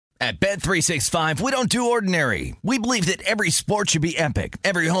At Bet365, we don't do ordinary. We believe that every sport should be epic.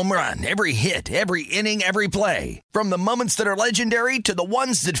 Every home run, every hit, every inning, every play. From the moments that are legendary to the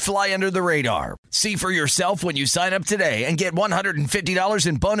ones that fly under the radar. See for yourself when you sign up today and get $150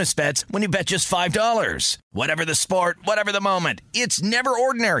 in bonus bets when you bet just $5. Whatever the sport, whatever the moment, it's never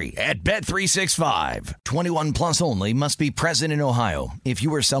ordinary at Bet365. 21 plus only. Must be present in Ohio. If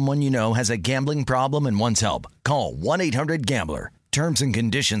you or someone you know has a gambling problem and wants help, call 1-800-GAMBLER. Terms and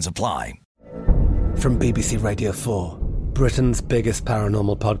conditions apply. From BBC Radio 4, Britain's biggest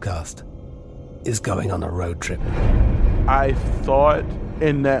paranormal podcast is going on a road trip. I thought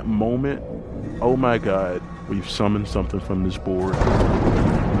in that moment, oh my God, we've summoned something from this board.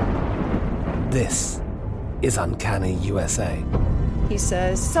 This is Uncanny USA. He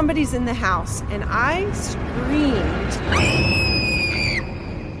says, somebody's in the house, and I screamed.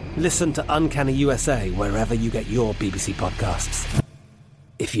 Listen to Uncanny USA wherever you get your BBC podcasts,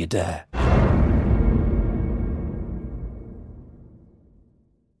 if you dare.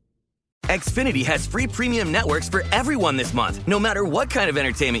 Xfinity has free premium networks for everyone this month, no matter what kind of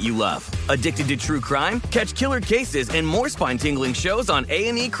entertainment you love. Addicted to true crime? Catch killer cases and more spine-tingling shows on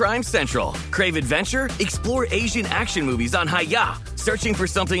A&E Crime Central. Crave adventure? Explore Asian action movies on Hi-YAH. Searching for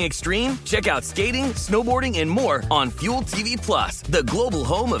something extreme? Check out skating, snowboarding, and more on Fuel TV Plus, the global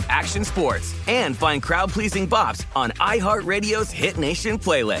home of action sports. And find crowd-pleasing bops on iHeartRadio's Hit Nation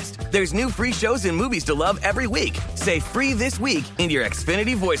playlist. There's new free shows and movies to love every week. Say free this week in your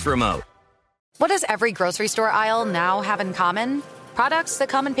Xfinity voice remote. What does every grocery store aisle now have in common? Products that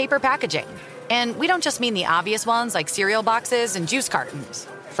come in paper packaging. And we don't just mean the obvious ones like cereal boxes and juice cartons.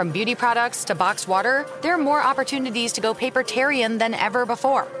 From beauty products to boxed water, there are more opportunities to go papertarian than ever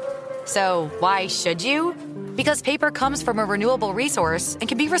before. So why should you? Because paper comes from a renewable resource and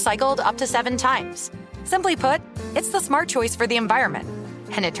can be recycled up to 7 times. Simply put, it's the smart choice for the environment.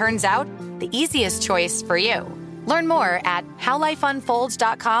 And it turns out, the easiest choice for you. Learn more at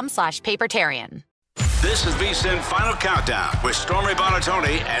howlifeunfolds.com/papertarian. This is VSiN Final Countdown with Stormy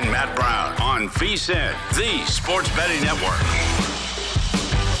Bonatoni and Matt Brown on VSiN, the Sports Betting Network.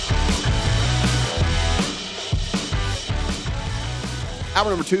 Hour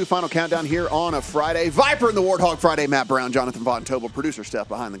number 2, Final Countdown here on a Friday. Viper in the Warthog Friday. Matt Brown, Jonathan Von Tobel, producer Steph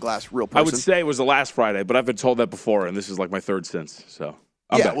behind the glass, real person. I would say it was the last Friday, but I've been told that before, and this is like my third since. So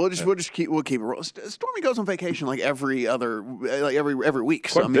yeah, we'll keep it rolling. Stormy goes on vacation like every every week.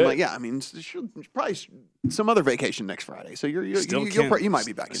 So she'll probably some other vacation next Friday. So you might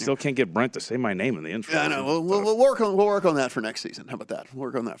be back. Still can't get Brent to say my name in the intro. Yeah, I know. We'll work on that for next season. How about that? We'll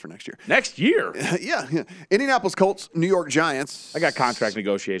work on that for next year. Next year? yeah. Indianapolis Colts, New York Giants. I got contract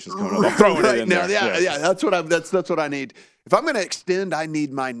negotiations coming up. I'm throwing it in there. Yeah. That's what I need. If I'm going to extend, I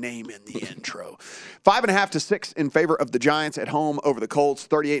need my name in the intro. 5.5 to 6 in favor of the Giants at home over the Colts.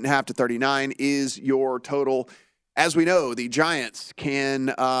 38.5 to 39 is your total. As we know, the Giants can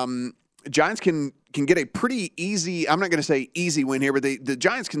get a pretty easy. I'm not going to say easy win here, but the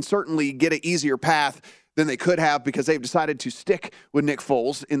Giants can certainly get an easier path than they could have because they've decided to stick with Nick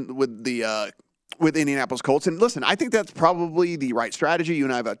Foles with Indianapolis Colts. And listen, I think that's probably the right strategy. You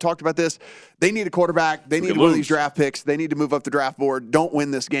and I have talked about this. They need a quarterback. They need one of these draft picks. They need to move up the draft board. Don't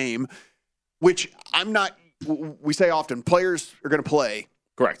win this game, which we say often, players are going to play.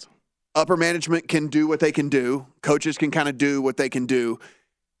 Correct. Upper management can do what they can do. Coaches can kind of do what they can do.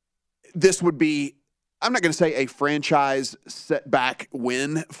 This would be, I'm not going to say a franchise setback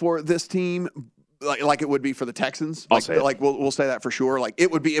win for this team, like it would be for the Texans. I'll say it. We'll say that for sure. Like it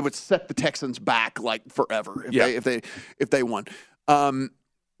would set the Texans back like forever if they won.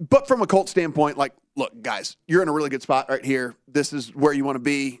 But from a Colts standpoint, like, look, guys, you're in a really good spot right here. This is where you want to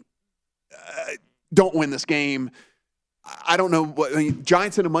be. Don't win this game. I don't know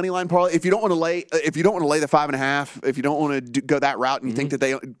Giants in a money line parlay. If you don't want to lay the 5.5, if you don't want to go that route and you think that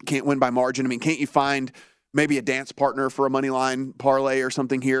they can't win by margin, can't you find maybe a dance partner for a money line parlay or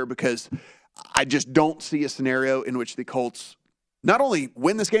something here? Because I just don't see a scenario in which the Colts not only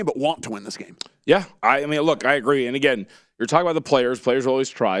win this game, but want to win this game. Yeah. Look, I agree. And again, you're talking about the players. Players always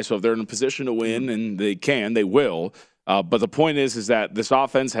try. So if they're in a position to win and they will. But the point is that this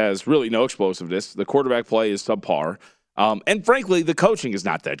offense has really no explosiveness. The quarterback play is subpar. And frankly, the coaching is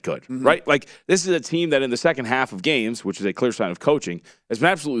not that good, right? Like, this is a team that in the second half of games, which is a clear sign of coaching, has been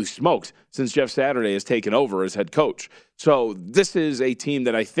absolutely smoked since Jeff Saturday has taken over as head coach. So this is a team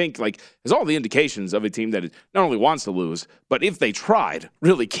that I think, has all the indications of a team that not only wants to lose, but if they tried,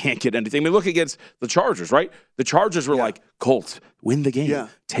 really can't get anything. Look against the Chargers, right? The Chargers were like, Colts, win the game.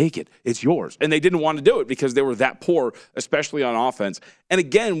 Take it. It's yours. And they didn't want to do it because they were that poor, especially on offense. And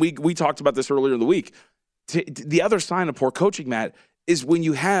again, we talked about this earlier in the week. The other sign of poor coaching, Matt, is when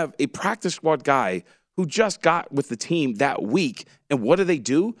you have a practice squad guy who just got with the team that week, and what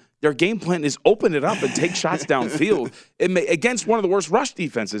do? Their game plan is open it up and take shots downfield against one of the worst rush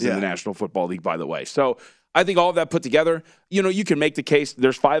defenses in the National Football League, by the way. So I think all of that put together, you can make the case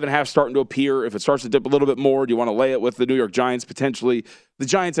there's 5.5 starting to appear. If it starts to dip a little bit more, do you want to lay it with the New York Giants potentially? The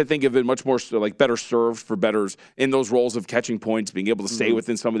Giants, I think, have been much more better served for bettors in those roles of catching points, being able to stay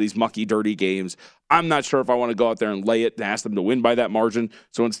within some of these mucky, dirty games. I'm not sure if I want to go out there and lay it and ask them to win by that margin.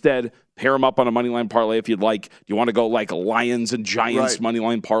 So instead, pair them up on a moneyline parlay if you'd like. Do you want to go like Lions and Giants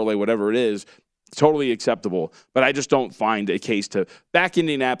moneyline parlay, whatever it is? Totally acceptable, but I just don't find a case to back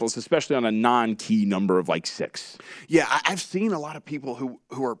Indianapolis, especially on a non-key number of 6. Yeah, I've seen a lot of people who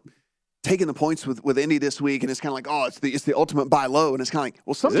are taking the points with Indy this week, and it's kind of like, oh, it's the ultimate buy low, and it's kind of like,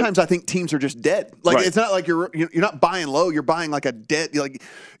 well, sometimes I think teams are just dead. It's not like you're not buying low, you're buying like a dead.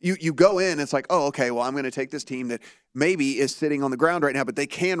 You go in, it's like, oh, okay, well, I'm going to take this team that maybe is sitting on the ground right now, but they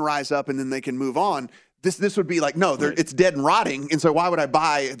can rise up and then they can move on. This would be like, no, it's dead and rotting, and so why would I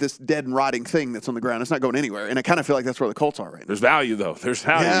buy this dead and rotting thing that's on the ground? It's not going anywhere, and I kind of feel like that's where the Colts are right now. There's value, though. There's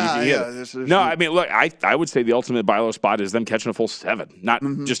value. I mean, look, I would say the ultimate buy low spot is them catching a full 7, not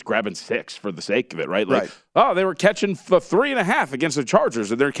just grabbing 6 for the sake of it, right? Oh, they were catching 3.5 against the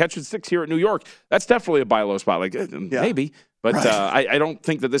Chargers, and they're catching 6 here at New York. That's definitely a buy low spot. Maybe. But I don't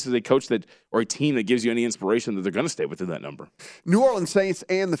think that this is a coach or a team that gives you any inspiration that they're going to stay within that number. New Orleans Saints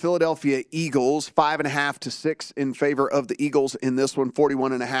and the Philadelphia Eagles, 5.5 to 6 in favor of the Eagles in this one,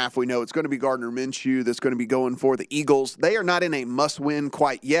 41.5. We know it's going to be Gardner Minshew that's going to be going for the Eagles. They are not in a must-win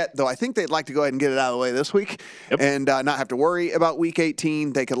quite yet, though I think they'd like to go ahead and get it out of the way this week and not have to worry about Week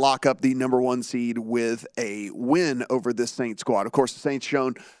 18. They could lock up the number 1 seed with a win over this Saints squad. Of course, the Saints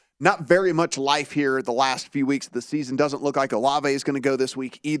shown not very much life here the last few weeks of the season. Doesn't look like Olave is going to go this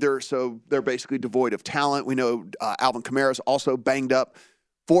week either, so they're basically devoid of talent. We know Alvin Kamara is also banged up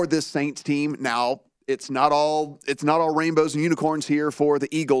for this Saints team. Now, it's not all rainbows and unicorns here for the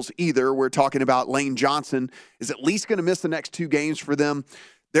Eagles either. We're talking about Lane Johnson is at least going to miss the next 2 games for them.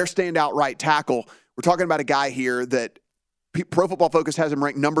 Their standout right tackle. We're talking about a guy here that Pro Football Focus has him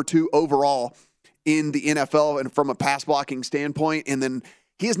ranked number 2 overall in the NFL and from a pass blocking standpoint, and then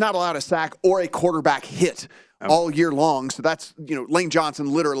he is not allowed a sack or a quarterback hit all year long. So that's, Lane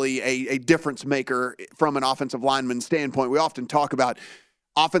Johnson, literally a difference maker from an offensive lineman standpoint. We often talk about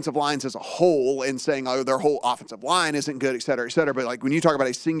offensive lines as a whole and saying, oh, their whole offensive line isn't good, et cetera, et cetera. But when you talk about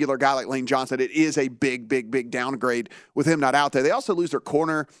a singular guy like Lane Johnson, it is a big, big, big downgrade with him not out there. They also lose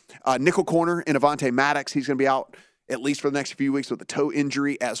their nickel corner in Avonte Maddox. He's going to be out at least for the next few weeks with a toe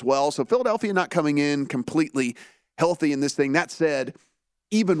injury as well. So Philadelphia not coming in completely healthy in this thing. That said,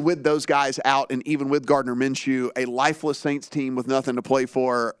 even with those guys out and even with Gardner Minshew, a lifeless Saints team with nothing to play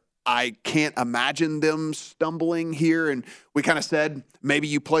for, I can't imagine them stumbling here. And we kind of said maybe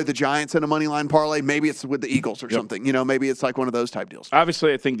you play the Giants in a money line parlay. Maybe it's with the Eagles or something. Maybe it's like one of those type deals.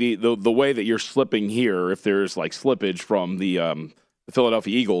 Obviously, I think the way that you're slipping here, if there's slippage from the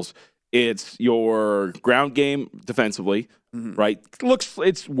Philadelphia Eagles, it's your ground game defensively, right?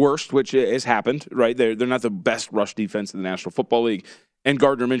 It's worst, which has happened, right? They're not the best rush defense in the National Football League. And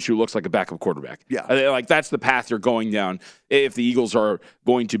Gardner Minshew looks like a backup quarterback. Yeah. That's the path you're going down if the Eagles are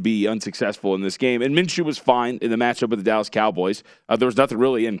going to be unsuccessful in this game. And Minshew was fine in the matchup with the Dallas Cowboys. There was nothing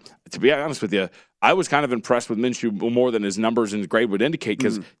really. And to be honest with you, I was kind of impressed with Minshew more than his numbers and his grade would indicate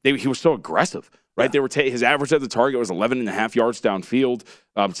because he was so aggressive, right? Yeah. They were his average at the target was 11.5 yards downfield,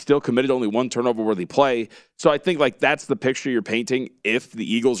 still committed only 1 turnover-worthy play. So I think that's the picture you're painting if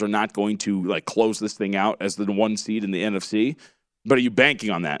the Eagles are not going to close this thing out as the 1 seed in the NFC. But are you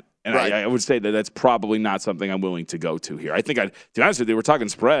banking on that? And I would say that that's probably not something I'm willing to go to here. I think, to be honest with you, we're talking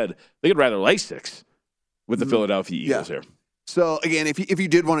spread. They could rather lay 6 with the Philadelphia Eagles here. So, again, if you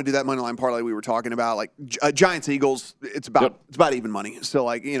did want to do that money line parlay we were talking about, Giants-Eagles, it's about even money. So,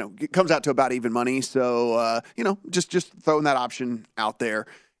 it comes out to about even money. So, just throwing that option out there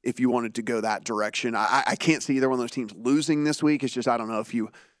if you wanted to go that direction. I can't see either one of those teams losing this week. It's just I don't know if you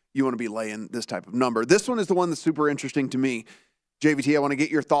want to be laying this type of number. This one is the one that's super interesting to me. JVT, I want to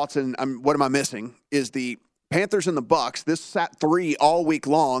get your thoughts, and what am I missing? Is the Panthers and the Bucks. This sat 3 all week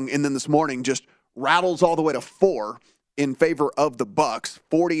long, and then this morning just rattles all the way to 4 in favor of the Bucks.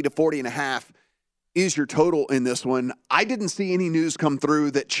 40 to 40.5 is your total in this one. I didn't see any news come through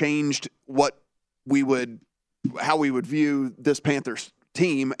that changed how we would view this Panthers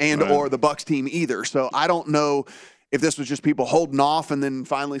team and or the Bucks team either. So I don't know if this was just people holding off, and then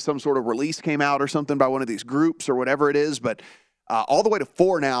finally some sort of release came out or something by one of these groups or whatever it is, but all the way to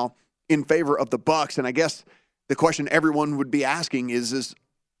 4 now in favor of the Bucks. And I guess the question everyone would be asking are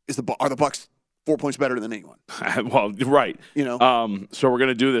the Bucks 4 points better than anyone. Well, right. So we're going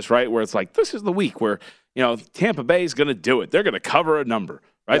to do this, right, where it's like, this is the week where, Tampa Bay is going to do it. They're going to cover a number,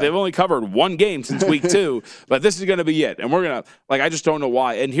 right? Yeah. They've only covered one game since week 2, but this is going to be it. And we're going to, I just don't know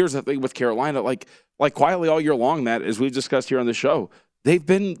why. And here's the thing with Carolina, like quietly all year long, Matt, as we've discussed here on the show, they've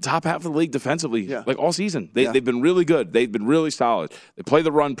been top half of the league defensively, all season. They've been really good. They've been really solid. They play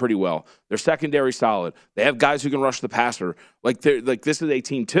the run pretty well. Their secondary solid. They have guys who can rush the passer. This is a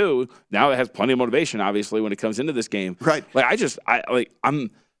team too now that has plenty of motivation, obviously, when it comes into this game. Right.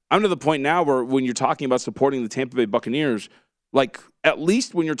 I'm to the point now where when you're talking about supporting the Tampa Bay Buccaneers, at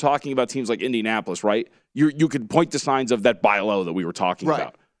least when you're talking about teams like Indianapolis, right? You could point to signs of that buy low that we were talking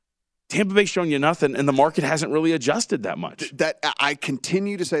about. Tampa Bay's shown you nothing, and the market hasn't really adjusted that much. That I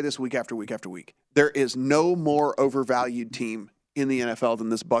continue to say this week after week after week. There is no more overvalued team in the NFL than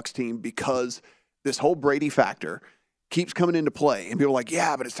this Bucs team because this whole Brady factor keeps coming into play. And people are like,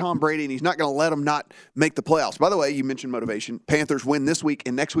 yeah, but it's Tom Brady, and he's not going to let them not make the playoffs. By the way, you mentioned motivation. Panthers win this week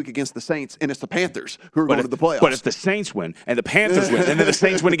and next week against the Saints, and it's the Panthers who are going to the playoffs. But if the Saints win and the Panthers win, and then the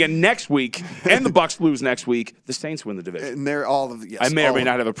Saints win again next week, and the Bucs lose next week, the Saints win the division. And they're all of the, I may or may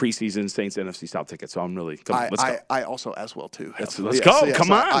not have a preseason Saints NFC South ticket, so I'm really let's go. I also as well too. Let's go.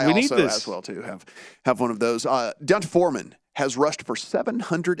 Come on, we need this. I also as well too have one of those. D'Onta Foreman has rushed for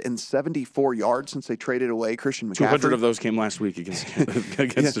 774 yards since they traded away Christian McCaffrey. 200 of those came last week against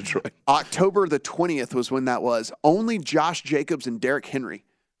Detroit. October the 20th was when that was. Only Josh Jacobs and Derrick Henry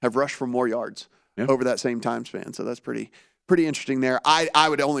have rushed for more yards over that same time span. So that's pretty interesting there. I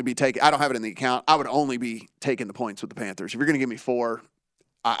would only be taking – I don't have it in the account. I would only be taking the points with the Panthers. If you're going to give me 4 –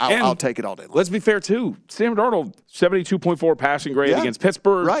 I'll take it all day long. Let's be fair, too. Sam Darnold, 72.4 passing grade against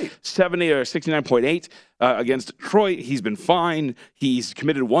Pittsburgh. Right. 69.8 against Detroit. He's been fine. He's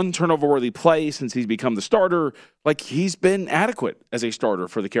committed 1 turnover-worthy play since he's become the starter. He's been adequate as a starter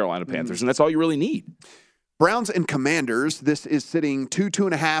for the Carolina Panthers, and that's all you really need. Browns and Commanders. This is sitting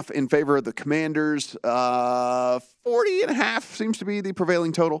 2.5 in favor of the Commanders. 40.5 seems to be the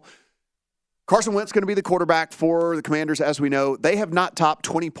prevailing total. Carson Wentz going to be the quarterback for the Commanders, as we know. They have not topped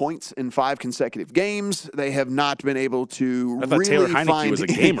 20 points in 5 consecutive games. They have not been able to really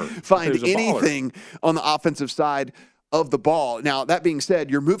find anything on the offensive side of the ball. Now, that being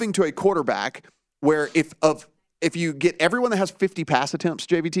said, you're moving to a quarterback where if you get everyone that has 50 pass attempts,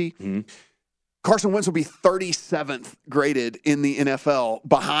 JVT, Carson Wentz will be 37th graded in the NFL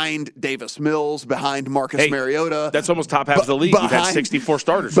behind Davis Mills, behind Marcus Mariota. That's almost top half of the league. You've had 64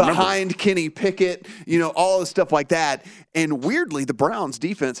 starters. Behind Kenny Pickett, all the stuff like that. And weirdly, the Browns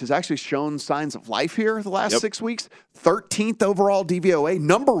defense has actually shown signs of life here the last 6 weeks. 13th overall DVOA.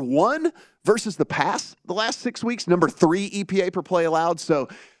 Number 1 versus the pass the last 6 weeks. Number 3 EPA per play allowed. So,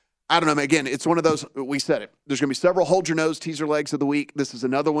 I don't know. Again, it's one of those, we said it. There's going to be several hold your nose teaser legs of the week. This is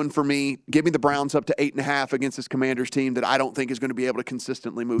another one for me. Give me the Browns up to 8.5 against this Commanders team that I don't think is going to be able to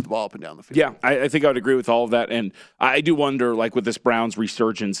consistently move the ball up and down the field. Yeah, I think I would agree with all of that. And I do wonder, with this Browns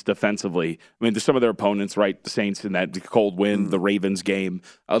resurgence defensively, there's some of their opponents, right? The Saints in that cold win, the Ravens game,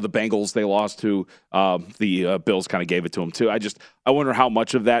 the Bengals they lost to, the Bills kind of gave it to them too. I wonder how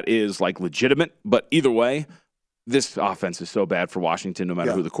much of that is legitimate. But either way, this offense is so bad for Washington, no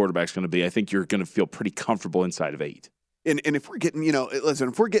matter who the quarterback's going to be. I think you're going to feel pretty comfortable inside of 8. And if we're getting,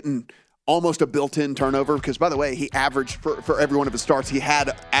 if we're getting almost a built-in turnover, because, by the way, he averaged, for every one of his starts, he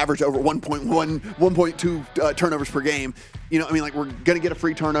had averaged over 1.2 turnovers per game. We're going to get a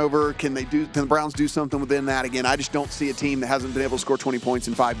free turnover. Can the Browns do something within that? Again, I just don't see a team that hasn't been able to score 20 points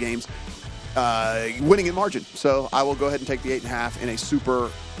in 5 games winning in margin. So I will go ahead and take the 8.5 in a super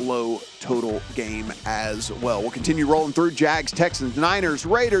low total game as well. We'll continue rolling through Jags, Texans, Niners,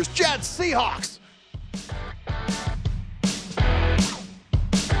 Raiders, Jets, Seahawks.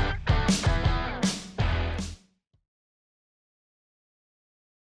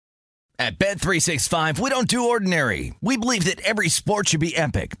 At Bet365, we don't do ordinary. We believe that every sport should be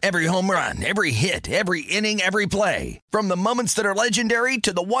epic. Every home run, every hit, every inning, every play. From the moments that are legendary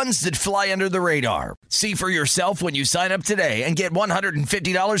to the ones that fly under the radar. See for yourself when you sign up today and get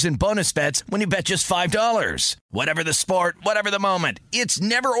 $150 in bonus bets when you bet just $5. Whatever the sport, whatever the moment, it's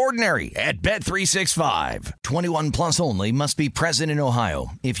never ordinary at Bet365. 21 plus only. Must be present in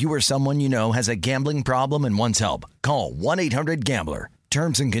Ohio. If you or someone you know has a gambling problem and wants help, call 1-800-GAMBLER.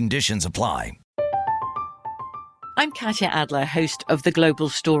 Terms and conditions apply. I'm Katya Adler, host of The Global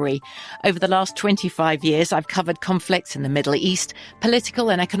Story. Over the last 25 years, I've covered conflicts in the Middle East, political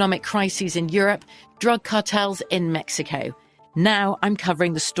and economic crises in Europe, drug cartels in Mexico. Now I'm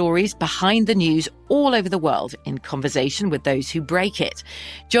covering the stories behind the news all over the world in conversation with those who break it.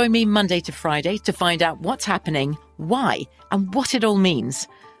 Join me Monday to Friday to find out what's happening, why, and what it all means.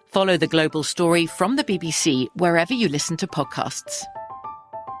 Follow The Global Story from the BBC wherever you listen to podcasts.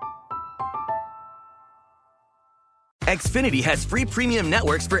 Xfinity has free premium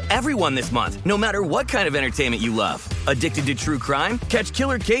networks for everyone this month, no matter what kind of entertainment you love. Addicted to true crime? Catch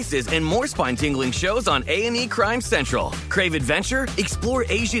killer cases and more spine-tingling shows on A&E Crime Central. Crave adventure? Explore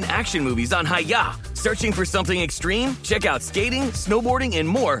Asian action movies on Hi-YAH. Searching for something extreme? Check out skating, snowboarding, and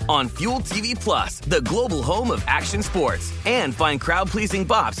more on Fuel TV Plus, the global home of action sports. And find crowd-pleasing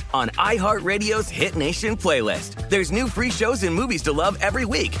bops on iHeartRadio's Hit Nation playlist. There's new free shows and movies to love every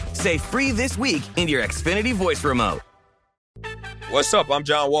week. Say free this week in your Xfinity voice remote. What's up? I'm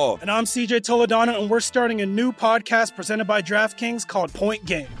John Wall. And I'm CJ Toledano, and we're starting a new podcast presented by DraftKings called Point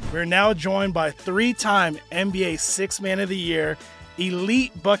Game. We're now joined by three-time NBA Sixth Man of the Year,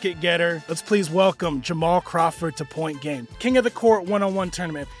 elite bucket getter. Let's please welcome Jamal Crawford to Point Game. King of the Court one-on-one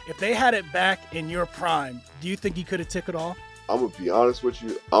tournament. If they had it back in your prime, do you think you could have took it all? I'm going to be honest with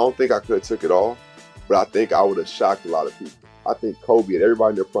you. I don't think I could have took it all, but I think I would have shocked a lot of people. I think Kobe and everybody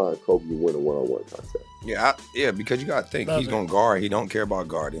in their prime, Kobe would win a one-on-one contest. Yeah, because you got to think he's going to guard. He don't care about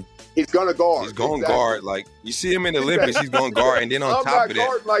guarding. He's going to guard. He's going to guard. Like, you see him in the Olympics, he's going to guard. And then on top of that. I'm not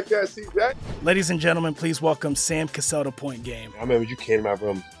guarding like that, CJ. Ladies and gentlemen, please welcome Sam Cassell to Point Game. I remember you came out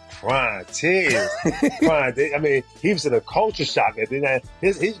from prime 10. I mean, he was in a culture shock. And then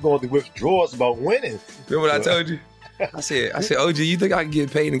he's going through withdrawals about winning. Remember what I told you? I said, OG, you think I can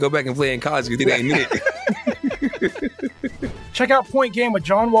get paid and go back and play in college because it ain't it? Check out Point Game with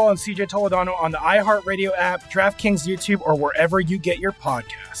John Wall and CJ Toledano on the iHeartRadio app, DraftKings YouTube, or wherever you get your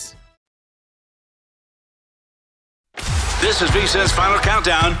podcasts. This is VSiN's Final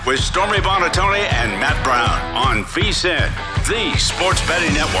Countdown with Stormy Buonantony and Matt Brown on VSiN, the Sports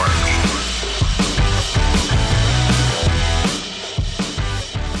Betting Network.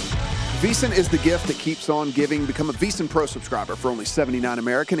 VSiN is the gift that keeps on giving. Become a VSiN Pro subscriber for only $79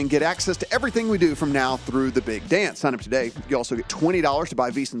 American and get access to everything we do from now through the big dance. Sign up today. You also get $20 to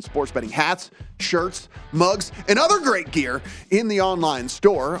buy VSiN sports betting hats, shirts, mugs, and other great gear in the online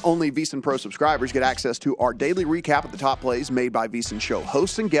store. Only VSiN Pro subscribers get access to our daily recap of the top plays made by VSiN show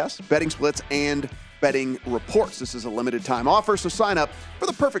hosts and guests, betting splits, and betting reports. This is a limited time offer, so sign up for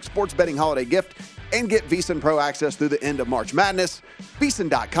the perfect sports betting holiday gift and get VSiN Pro access through the end of March Madness.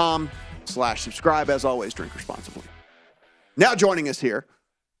 VSiN.com/subscribe. As always, drink responsibly. Now joining us here,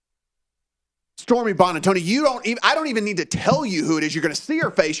 Stormy Buonantony. I don't even need to tell you who it is. You're going to see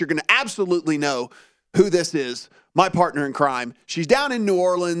her face. You're going to absolutely know who this is. My partner in crime. She's down in New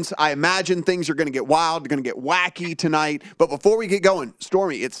Orleans. I imagine things are going to get wild. They're going to get wacky tonight. But before we get going,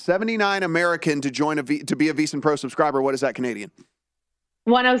 Stormy, it's $79 American to to be a VSiN Pro subscriber. What is that Canadian?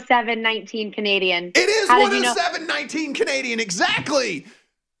 107.19 Canadian. It is 107.19 Canadian. Exactly.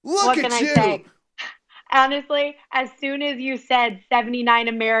 Look at you. What can I say? Honestly, as soon as you said 79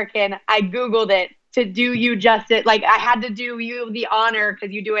 American, I Googled it to do you justice. Like, I had to do you the honor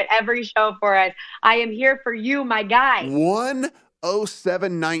because you do it every show for us. I am here for you, my guy.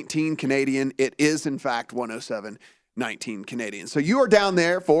 107.19 Canadian. It is, in fact, 107.19 Canadian. So you are down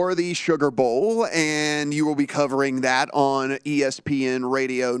there for the Sugar Bowl, and you will be covering that on ESPN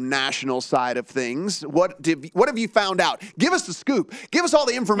Radio national side of things. What have you found out? Give us the scoop. Give us all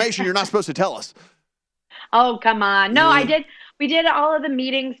the information you're not supposed to tell us. Oh, come on. No, I did. We did all of the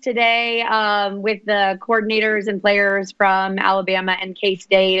meetings today with the coordinators and players from Alabama and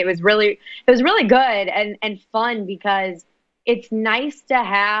K-State. It was really good and fun because it's nice to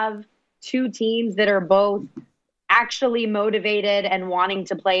have two teams that are both actually motivated and wanting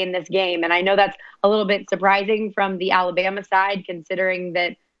to play in this game. And I know that's a little bit surprising from the Alabama side, considering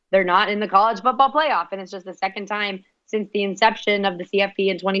that they're not in the college football playoff. And it's just the second time since the inception of the CFP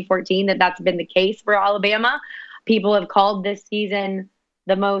in 2014 that's been the case for Alabama. People have called this season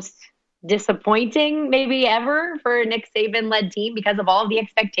the most disappointing maybe ever for a Nick Saban-led team because of all of the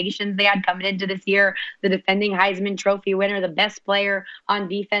expectations they had coming into this year, the defending Heisman Trophy winner, the best player on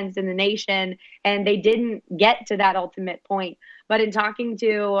defense in the nation, and they didn't get to that ultimate point. But in talking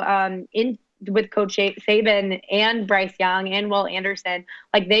to with Coach Saban and Bryce Young and Will Anderson,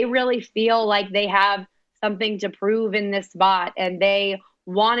 like, they really feel like they have something to prove in this spot, and they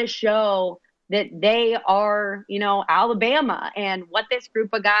want to show that they are, Alabama and what this group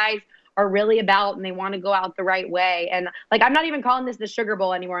of guys are really about, and they want to go out the right way. And like, I'm not even calling this the Sugar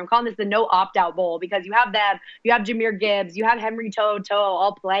Bowl anymore. I'm calling this the no opt-out bowl because you have them, you have Jahmyr Gibbs, you have Henry To'o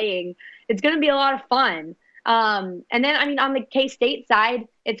all playing. It's going to be a lot of fun. And then, on the K-State side,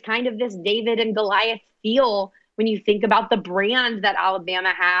 it's kind of this David and Goliath feel when you think about the brand that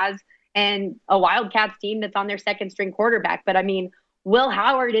Alabama has and a Wildcats team that's on their second string quarterback. But Will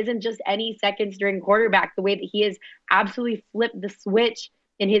Howard isn't just any second string quarterback. The way that he has absolutely flipped the switch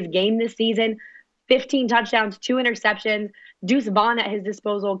in his game this season. 15 touchdowns, 2 interceptions, Deuce Vaughn at his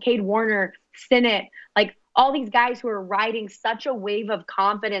disposal, Cade Warner, Sinnott, like all these guys who are riding such a wave of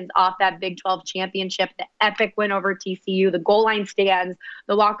confidence off that Big 12 championship, the epic win over TCU, the goal line stands,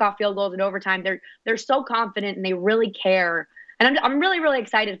 the walk-off field goals in overtime. They're so confident and they really care. And I'm really, really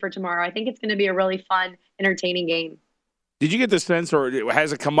excited for tomorrow. I think it's going to be a really fun, entertaining game. Did you get the sense, or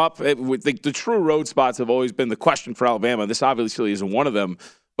has it come up with the true road spots have always been the question for Alabama? This obviously isn't one of them,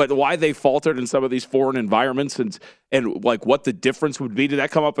 but why they faltered in some of these foreign environments and like what the difference would be? Did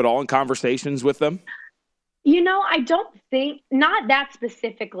that come up at all in conversations with them? I don't think, not that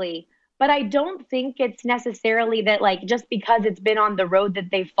specifically, but I don't think it's necessarily that like just because it's been on the road that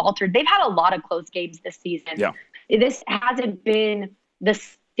they've faltered. They've had a lot of close games this season. Yeah. This hasn't been the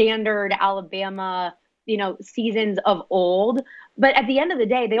standard Alabama, seasons of old. But at the end of the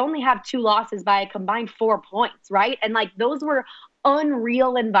day, they only have 2 losses by a combined 4 points, right? And like those were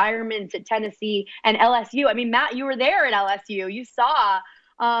unreal environments at Tennessee and LSU. I mean, Matt, you were there at LSU. You saw,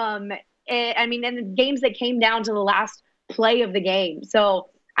 and the games that came down to the last play of the game. So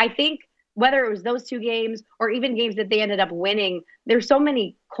I think whether it was those 2 games or even games that they ended up winning, there's so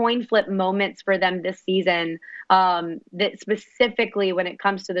many coin flip moments for them this season that specifically when it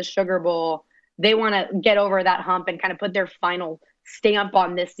comes to the Sugar Bowl, they want to get over that hump and kind of put their final stamp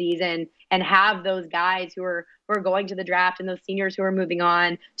on this season and have those guys who are going to the draft and those seniors who are moving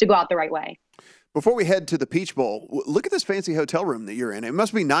on to go out the right way. Before we head to the Peach Bowl, look at this fancy hotel room that you're in. It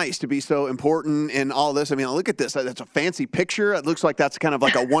must be nice to be so important in all this. I mean, look at this. That's a fancy picture. It looks like that's kind of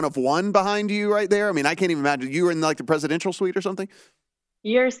like a one of one behind you right there. I mean, I can't even imagine. You were in like the presidential suite or something?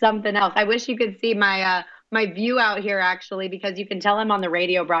 You're something else. I wish you could see my view out here, actually, because you can tell I'm on the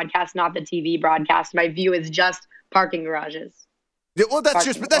radio broadcast, not the TV broadcast. My view is just parking garages. Yeah, well, that's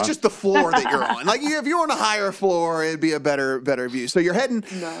just the floor that you're on. Like if you're on a higher floor, it'd be a better view. So you're heading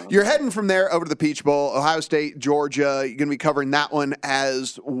from there over to the Peach Bowl, Ohio State, Georgia. You're going to be covering that one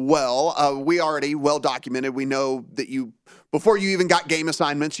as well. We already well documented. We know that before you even got game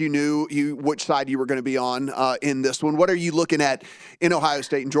assignments, you knew which side you were going to be on in this one. What are you looking at in Ohio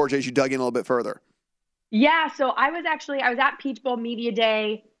State and Georgia as you dug in a little bit further? Yeah, so I was at Peach Bowl Media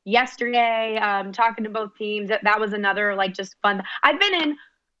Day yesterday, talking to both teams. That was another just fun. I've been in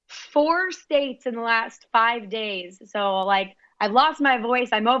 4 states in the last 5 days. So I've lost my voice.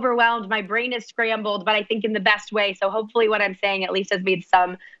 I'm overwhelmed. My brain is scrambled, but I think in the best way. So hopefully what I'm saying at least has made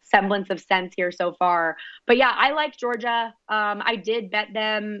some semblance of sense here so far. But yeah, I like Georgia. I did bet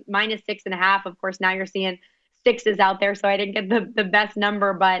them -6.5. Of course, now you're seeing 6s out there, so I didn't get the best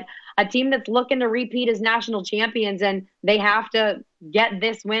number, but a team that's looking to repeat as national champions, and they have to get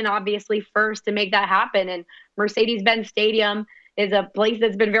this win obviously first to make that happen. And Mercedes-Benz Stadium is a place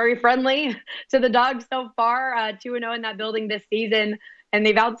that's been very friendly to the Dogs so far, 2-0 in that building this season, and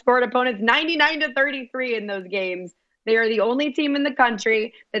they've outscored opponents 99-33 in those games. They are the only team in the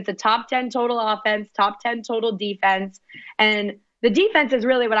country that's a top 10 total offense, top 10 total defense, and the defense is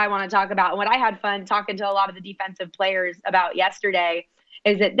really what I want to talk about. And what I had fun talking to a lot of the defensive players about yesterday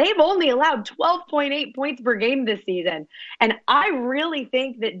is that they've only allowed 12.8 points per game this season. And I really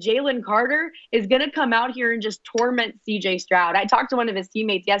think that Jalen Carter is going to come out here and just torment CJ Stroud. I talked to one of his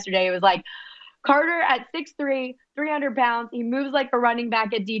teammates yesterday. It was like, Carter at 6'3", 300 pounds, he moves like a running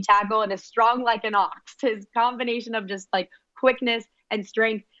back at D tackle and is strong like an ox. His combination of just quickness and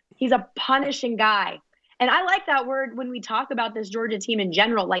strength, he's a punishing guy. And I like that word when we talk about this Georgia team in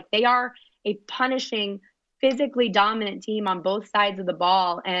general. They are a punishing, physically dominant team on both sides of the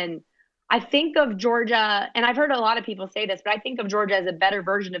ball. And I think of Georgia, and I've heard a lot of people say this, but I think of Georgia as a better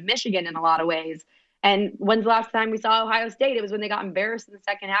version of Michigan in a lot of ways. And when's the last time we saw Ohio State? It was when they got embarrassed in the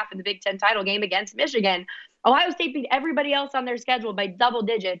second half in the Big Ten title game against Michigan. Ohio State beat everybody else on their schedule by double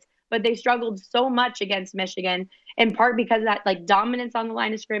digits, but they struggled so much against Michigan, in part because of that dominance on the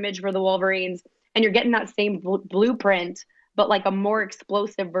line of scrimmage for the Wolverines. And you're getting that same blueprint, but a more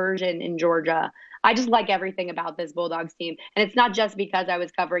explosive version in Georgia. I just like everything about this Bulldogs team. And it's not just because I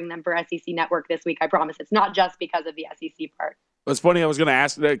was covering them for SEC Network this week. I promise. It's not just because of the SEC part. It's funny. I was going to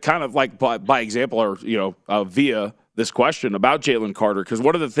ask kind of by example or, via this question about Jalen Carter, because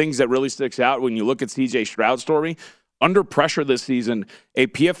one of the things that really sticks out when you look at CJ Stroud's story, under pressure this season, a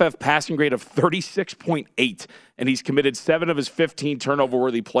PFF passing grade of 36.8, and he's committed 7 of his 15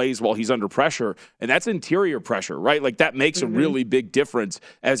 turnover-worthy plays while he's under pressure, and that's interior pressure, right? That makes a really big difference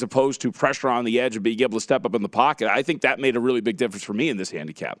as opposed to pressure on the edge and being able to step up in the pocket. I think that made a really big difference for me in this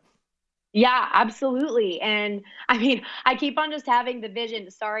handicap. Yeah, absolutely. And, I keep on just having the vision.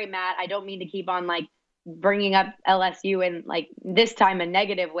 Sorry, Matt, I don't mean to keep on, bringing up LSU in, this time a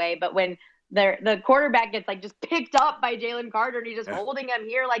negative way, but when the quarterback gets like just picked up by Jalen Carter, and he's just holding him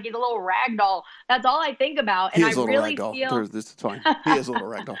here like he's a little rag doll. That's all I think about. And he is I a really little feel ragdoll. This is fine. He is a little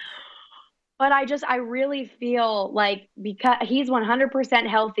ragdoll. But I really feel like because he's 100%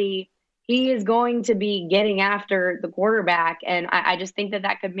 healthy, he is going to be getting after the quarterback. And I just think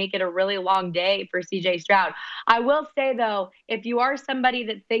that could make it a really long day for CJ Stroud. I will say, though, if you are somebody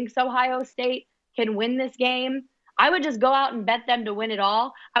that thinks Ohio State can win this game, I would just go out and bet them to win it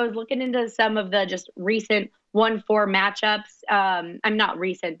all. I was looking into some of the just recent 1-4 matchups. I'm not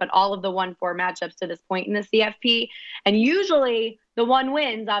recent, but all of the 1-4 matchups to this point in the CFP. And usually the one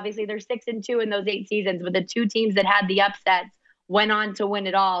wins. Obviously, they're 6-2 in those 8 seasons, but the 2 teams that had the upsets went on to win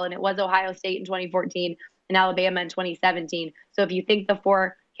it all. And it was Ohio State in 2014 and Alabama in 2017. So if you think the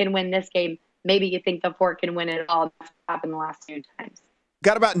 4 can win this game, maybe you think the 4 can win it all. That's what happened the last 2 times.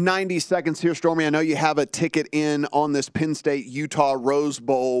 Got about 90 seconds here, Stormy. I know you have a ticket in on this Penn State-Utah Rose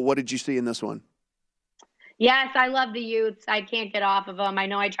Bowl. What did you see in this one? Yes, I love the Utes. I can't get off of them. I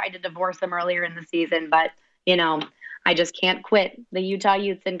know I tried to divorce them earlier in the season, but, I just can't quit the Utah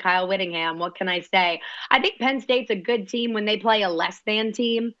Utes and Kyle Whittingham. What can I say? I think Penn State's a good team when they play a less-than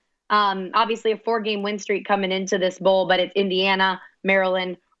team. Obviously, a 4-game win streak coming into this bowl, but it's Indiana,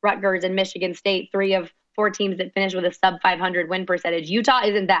 Maryland, Rutgers, and Michigan State, 3 of 4 teams that finish with a sub-500 win percentage. Utah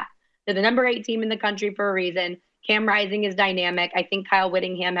isn't that. They're the number 8 team in the country for a reason. Cam Rising is dynamic. I think Kyle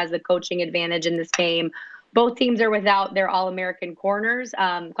Whittingham has the coaching advantage in this game. Both teams are without their All-American corners.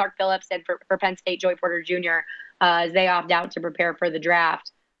 Clark Phillips said for Penn State, Joey Porter Jr., as they opt out to prepare for the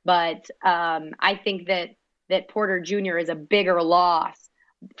draft. But I think that Porter Jr. is a bigger loss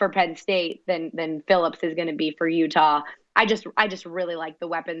for Penn State than Phillips is going to be for Utah. I just really like the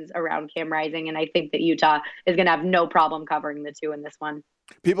weapons around Cam Rising, and I think that Utah is going to have no problem covering the 2 in this one.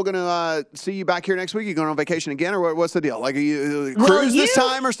 People going to see you back here next week? You going on vacation again, or what's the deal? Like, are you cruise this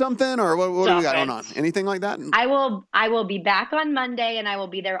time or something, or what do we got going on? Anything like that? I will be back on Monday, and I will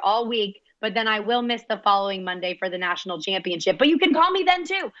be there all week. But then I will miss the following Monday for the national championship. But you can call me then,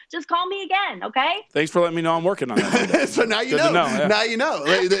 too. Just call me again, okay? Thanks for letting me know I'm working on that. So now you know. Yeah. Now you know.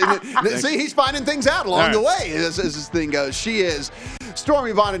 See, he's finding things out along the way as this thing goes. She is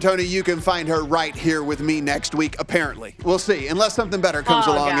Stormy Buonantony. You can find her right here with me next week, apparently. We'll see. Unless something better comes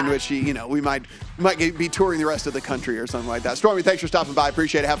along in which we might be touring the rest of the country or something like that. Stormy, thanks for stopping by.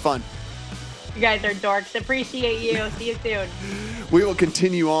 Appreciate it. Have fun. You guys are dorks. Appreciate you. See you soon. We will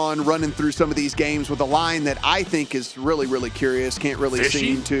continue on running through some of these games with a line that I think is really, really curious. Can't really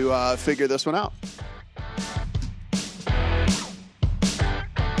seem to figure this one out.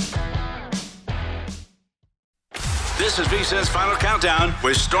 This is VSiN's Final Countdown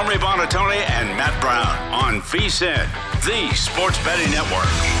with Stormy Buonantony and Matt Brown on VSiN, the Sports Betting Network.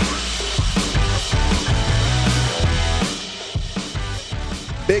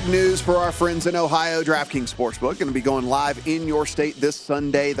 Big news for our friends in Ohio. DraftKings Sportsbook going to be going live in your state this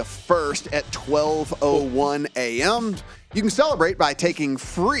Sunday, the 1st at 12:01 a.m. You can celebrate by taking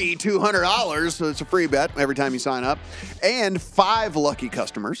free $200, so it's a free bet every time you sign up. And 5 lucky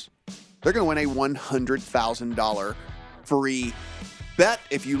customers, they're going to win a $100,000 free bet.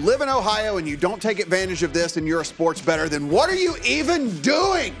 If you live in Ohio and you don't take advantage of this and you're a sports bettor, then what are you even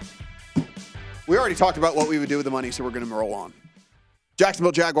doing? We already talked about what we would do with the money, so we're going to roll on.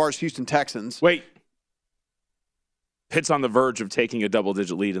 Jacksonville Jaguars, Houston Texans. Wait. Pitt's on the verge of taking a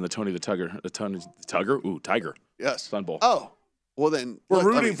double-digit lead in the Tony the Tugger? Ooh, Tiger. Yes. Sun Bowl. Oh. Well, then. We're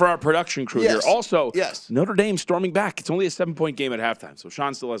rooting for our production crew here. Also, yes. Notre Dame storming back. It's only a 7-point game at halftime, so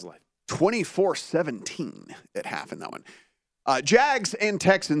Sean still has life. 24-17 at half in that one. Jags and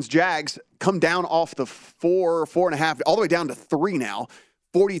Texans. Jags come down off the 4.5, all the way down to 3 now.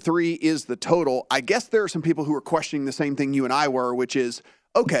 43 is the total. I guess there are some people who are questioning the same thing you and I were, which is,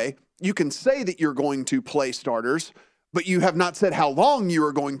 okay, you can say that you're going to play starters, but you have not said how long you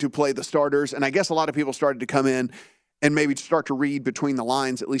are going to play the starters. And I guess a lot of people started to come in and maybe start to read between the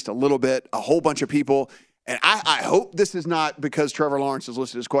lines at least a little bit. A whole bunch of people. And I hope this is not because Trevor Lawrence is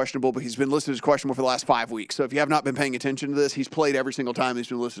listed as questionable, but he's been listed as questionable for the last 5 weeks. So if you have not been paying attention to this, he's played every single time he's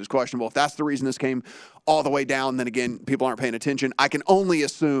been listed as questionable. If that's the reason this came all the way down, then again, people aren't paying attention. I can only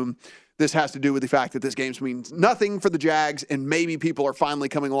assume this has to do with the fact that this game means nothing for the Jags, and maybe people are finally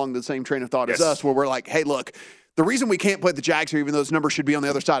coming along to the same train of thought as us, where we're like, hey, look, the reason we can't play the Jags here, even though those numbers should be on the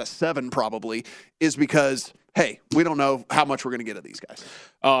other side of 7 probably, is because, hey, we don't know how much we're going to get of these guys.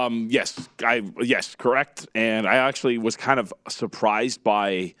 Yes, correct. And I actually was kind of surprised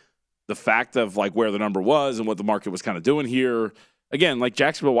by the fact of like where the number was and what the market was kind of doing here. Again, like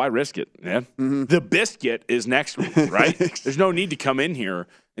Jacksonville, why risk it, man? Mm-hmm. The biscuit is next week, right? There's no need to come in here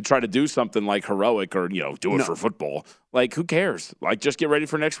and try to do something like heroic or, do it for football. Like, who cares? Like, just get ready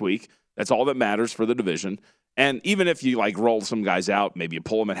for next week. That's all that matters for the division. And even if you like roll some guys out, maybe you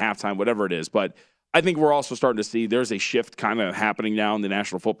pull them at halftime, whatever it is. But I think we're also starting to see there's a shift kind of happening now in the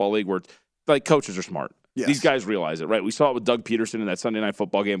National Football League where like coaches are smart. Yes. These guys realize it, right? We saw it with Doug Peterson in that Sunday Night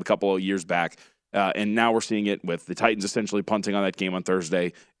Football game a couple of years back. And now we're seeing it with the Titans essentially punting on that game on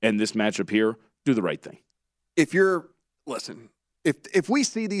Thursday. And this matchup here, do the right thing. If we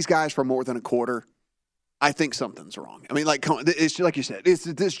see these guys for more than a quarter, I think something's wrong. I mean, it's like you said,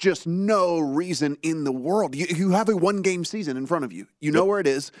 there's just no reason in the world. You have a one-game season in front of you. You know where it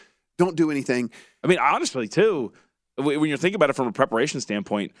is. Don't do anything. I mean, honestly, too, when you're thinking about it from a preparation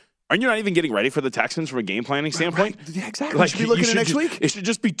standpoint, aren't you not even getting ready for the Texans from a game planning standpoint? Right. Yeah, exactly. Like, you should be looking at next week. It should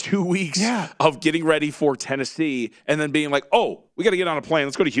just be 2 weeks of getting ready for Tennessee and then being like, oh, we got to get on a plane.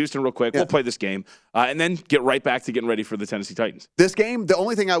 Let's go to Houston real quick. We'll play this game. And then get right back to getting ready for the Tennessee Titans. This game, the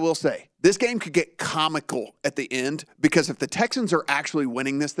only thing I will say, this game could get comical at the end because if the Texans are actually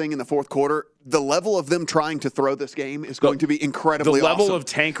winning this thing in the fourth quarter, the level of them trying to throw this game is going to be incredibly awesome. The level of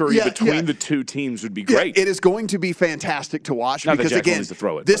tankery between the two teams would be great. It is going to be fantastic to watch because, again,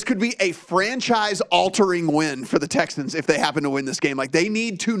 this could be a franchise-altering win for the Texans if they happen to win this game. Like, they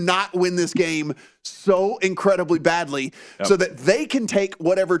need to not win this game so incredibly badly so that they can take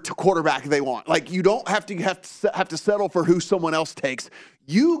whatever quarterback they want. Like, you don't have to settle for who someone else takes.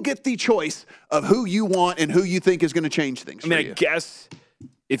 You get the choice of who you want and who you think is going to change things. I guess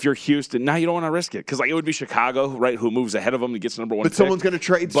if you're Houston, now you don't want to risk it because it would be Chicago, right, who moves ahead of them and gets number one. But someone's going to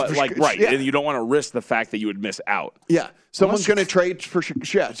trade. And you don't want to risk the fact that you would miss out. Yeah, someone's going to trade for.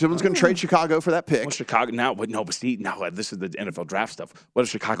 Someone's going to trade Chicago for that pick. Well, Chicago now, but see, now this is the NFL draft stuff. What if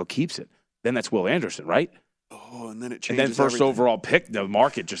Chicago keeps it? Then that's Will Anderson, right? Oh, and then it changes. And then first overall pick, the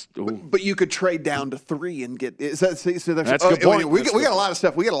market just. Ooh. But you could trade down to 3 and get. That's a good point. We got a lot of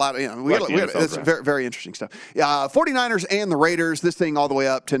stuff. We got a lot of. That's very, very interesting stuff. 49ers and the Raiders. This thing all the way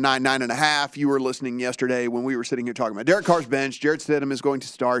up to 9.5. You were listening yesterday when we were sitting here talking about Derek Carr's bench. Jarrett Stidham is going to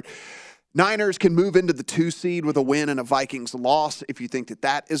start. Niners can move into the 2 seed with a win and a Vikings loss. If you think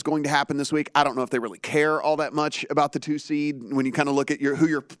that is going to happen this week, I don't know if they really care all that much about the 2 seed. When you kind of look at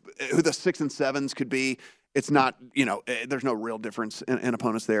who the 6 and 7s could be. It's not, there's no real difference in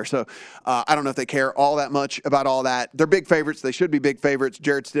opponents there. So I don't know if they care all that much about all that. They're big favorites. They should be big favorites.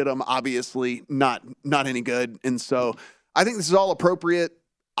 Jarrett Stidham, obviously, not any good. And so I think this is all appropriate.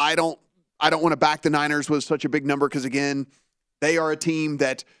 I don't want to back the Niners with such a big number because, again, they are a team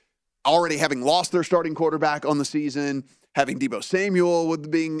that already having lost their starting quarterback on the season, having Deebo Samuel with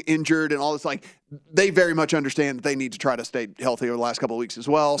being injured and all this, they very much understand that they need to try to stay healthy over the last couple of weeks as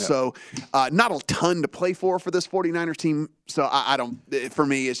well. Yeah. So not a ton to play for this 49ers team. So I don't, for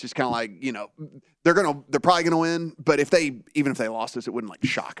me, it's just kind of they're probably going to win, but even if they lost this, it wouldn't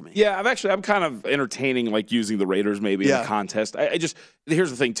shock me. Yeah, I'm kind of entertaining using the Raiders maybe in a contest.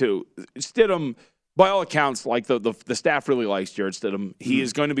 Here's the thing too. Stidham, by all accounts, the staff really likes Jarrett Stidham. He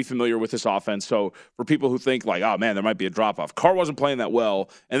is going to be familiar with this offense. So for people who think oh man, there might be a drop-off. Carr wasn't playing that well,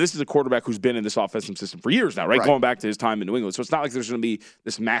 and this is a quarterback who's been in this offensive system for years now, right? Going back to his time in New England. So it's not like there's going to be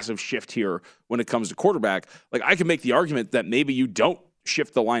this massive shift here when it comes to quarterback. I can make the argument that maybe you don't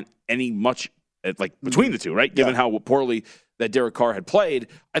shift the line between the two, right? Given how poorly that Derek Carr had played,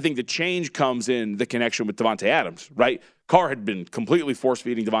 I think the change comes in the connection with Davante Adams, right? Carr had been completely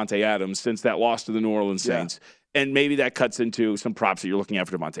force-feeding Davante Adams since that loss to the New Orleans Saints. And maybe that cuts into some props that you're looking at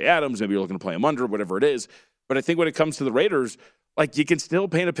for Davante Adams. Maybe you're looking to play him under, whatever it is. But I think when it comes to the Raiders, you can still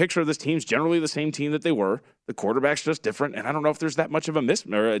paint a picture of this team's generally the same team that they were. The quarterback's just different. And I don't know if there's that much of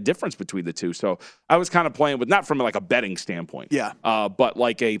a difference between the two. So I was kind of playing with, not from a betting standpoint. Yeah. But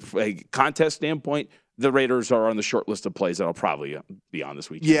a contest standpoint, the Raiders are on the short list of plays that I'll probably be on this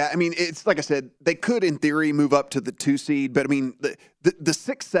weekend. Yeah, I mean, it's like I said, they could, in theory, move up to the 2 seed. But, I mean, the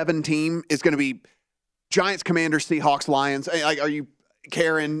 6-7 team is going to be Giants, Commanders, Seahawks, Lions. Are you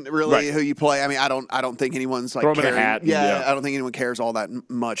caring, really, who you play? I mean, I don't think anyone's throw them in a hat. Yeah, I don't think anyone cares all that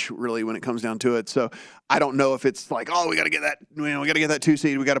much, really, when it comes down to it. So I don't know if it's we got to get that, we got to get that 2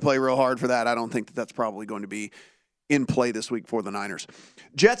 seed. We got to play real hard for that. I don't think that's probably going to be in play this week for the Niners.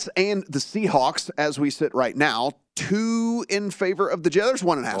 Jets and the Seahawks, as we sit right now, 2 in favor of the Jets. There's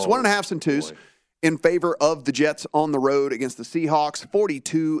 1.5. So 1.5s and 2s in favor of the Jets on the road against the Seahawks.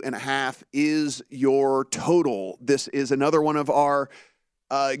 42.5 is your total. This is another one of our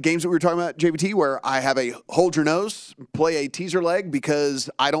games that we were talking about, JVT, where I have a hold your nose, play a teaser leg, because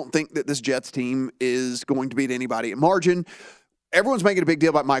I don't think that this Jets team is going to beat anybody at margin. Everyone's making a big deal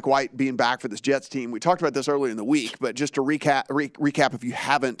about Mike White being back for this Jets team. We talked about this earlier in the week, but just to recap if you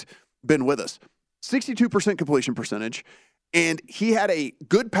haven't been with us, 62% completion percentage, and he had a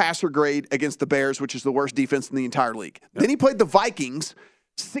good passer grade against the Bears, which is the worst defense in the entire league. Yep. Then he played the Vikings,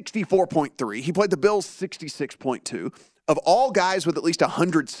 64.3. He played the Bills 66.2. Of all guys with at least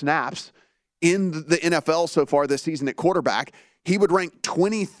 100 snaps in the NFL so far this season at quarterback, he would rank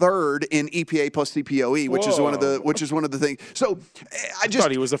 23rd in EPA plus CPOE, which is one of the things. So I just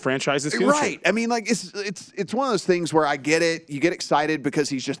thought he was the franchise's future. Right. I mean, like it's one of those things where I get it. You get excited because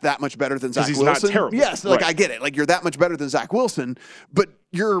he's just that much better than Zach Wilson. He's not terrible. Yes, like I get it. Like you're that much better than Zach Wilson, but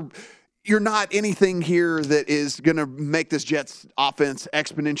you're not anything here that is going to make this Jets offense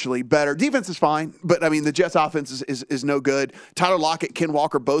exponentially better. Defense is fine, but I mean, the Jets offense is no good. Tyler Lockett, Ken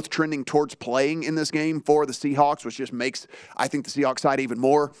Walker, both trending towards playing in this game for the Seahawks, which just makes, I think, the Seahawks side even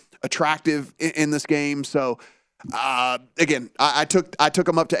more attractive in this game. So, again, I took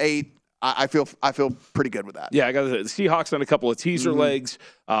them up to 8. I feel pretty good with that. Yeah, I got the Seahawks on a couple of teaser legs.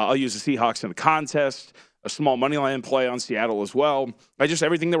 I'll use the Seahawks in a contest. A small money line play on Seattle as well.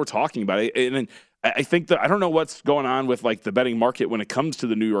 Everything that we're talking about. And I think that I don't know what's going on with like the betting market when it comes to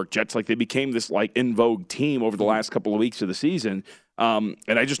the New York Jets. Like they became this like in vogue team over the last couple of weeks of the season. And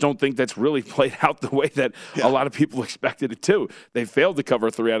I just don't think that's really played out the way that a lot of people expected it to. They failed to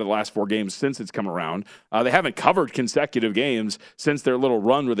cover 3 out of the last 4 games since it's come around. They haven't covered consecutive games since their little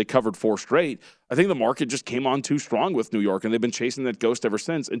run where they covered 4 straight. I think the market just came on too strong with New York, and they've been chasing that ghost ever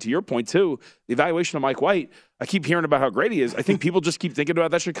since. And to your point, too, the evaluation of Mike White, I keep hearing about how great he is. I think people just keep thinking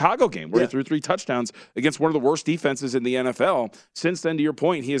about that Chicago game where he threw 3 touchdowns against one of the worst defenses in the NFL. Since then, to your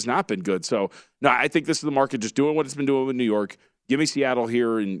point, he has not been good. So, no, I think this is the market just doing what it's been doing with New York. Give me Seattle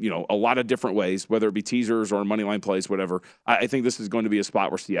here in a lot of different ways, whether it be teasers or money line plays, whatever. I think this is going to be a spot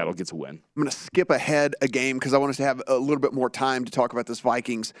where Seattle gets a win. I'm going to skip ahead a game because I want us to have a little bit more time to talk about this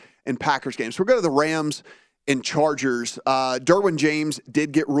Vikings and Packers game. So we're going to the Rams and Chargers. Derwin James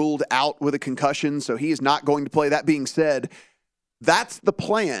did get ruled out with a concussion, so he is not going to play. That being said, that's the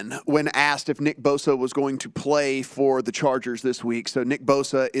plan when asked if Nick Bosa was going to play for the Chargers this week. So Nick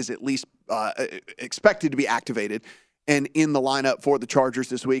Bosa is at least expected to be activated and in the lineup for the Chargers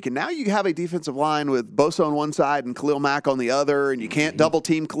this week. And now you have a defensive line with Bosa on one side and Khalil Mack on the other, and you can't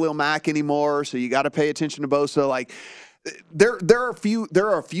double-team Khalil Mack anymore, so you got to pay attention to Bosa. Like, there are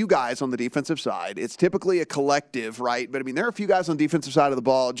a few guys on the defensive side. It's typically a collective, right? But, I mean, there are a few guys on the defensive side of the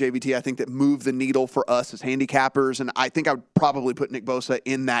ball, JVT, I think, that move the needle for us as handicappers, and I think I would probably put Nick Bosa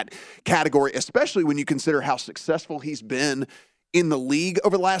in that category, especially when you consider how successful he's been in the league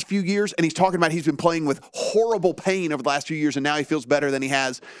over the last few years, and he's talking about he's been playing with horrible pain over the last few years, and now he feels better than he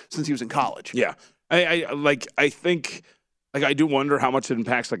has since he was in college. Yeah. I think I do wonder how much it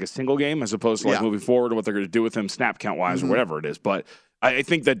impacts like a single game as opposed to moving forward and what they're going to do with him snap count wise or whatever it is. But I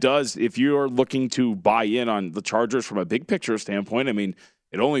think that does, if you're looking to buy in on the Chargers from a big picture standpoint, I mean,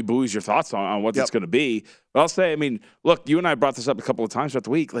 it only buoys your thoughts on what it's going to be. But I'll say, I mean, look, you and I brought this up a couple of times throughout the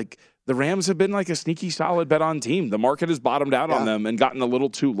week. Like, the Rams have been like a sneaky, solid bet-on team. The market has bottomed out on them and gotten a little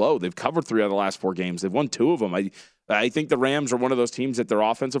too low. They've covered 3 out of the last 4 games. They've won 2 of them. I think the Rams are one of those teams that their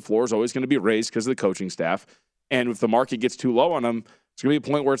offensive floor is always going to be raised because of the coaching staff. And if the market gets too low on them, it's going to be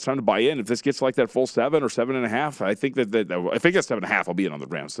a point where it's time to buy in. If this gets like that full 7 or 7.5, I think that if it gets 7.5, I'll be in on the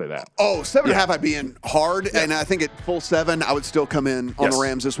Rams. Say that. Oh, 7.5, I'd be in hard, and I think at full 7, I would still come in on the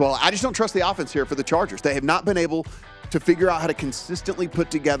Rams as well. I just don't trust the offense here for the Chargers. They have not been able to figure out how to consistently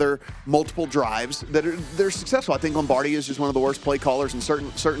put together multiple drives that they're successful. I think Lombardi is just one of the worst play callers and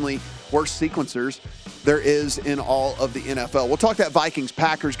certainly worst sequencers there is in all of the NFL. We'll talk that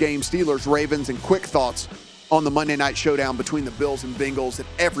Vikings-Packers game, Steelers, Ravens, and quick thoughts on the Monday night showdown between the Bills and Bengals that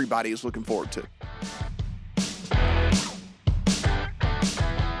everybody is looking forward to.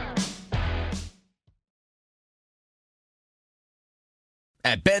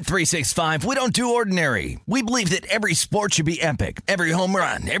 At Bet365, we don't do ordinary. We believe that every sport should be epic. Every home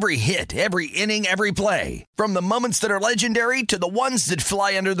run, every hit, every inning, every play. From the moments that are legendary to the ones that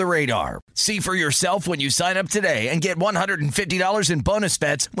fly under the radar. See for yourself when you sign up today and get $150 in bonus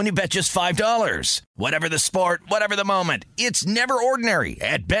bets when you bet just $5. Whatever the sport, whatever the moment, it's never ordinary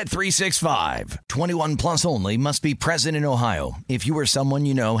at Bet365. 21 plus only. Must be present in Ohio. If you or someone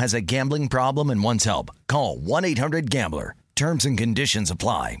you know has a gambling problem and wants help, call 1-800-GAMBLER. Terms and conditions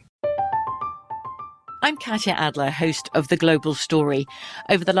apply. I'm Katya Adler, host of The Global Story.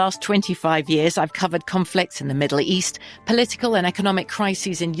 Over the last 25 years, I've covered conflicts in the Middle East, political and economic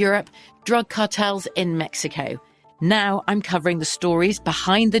crises in Europe, drug cartels in Mexico. Now I'm covering the stories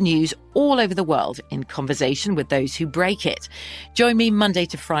behind the news all over the world in conversation with those who break it. Join me Monday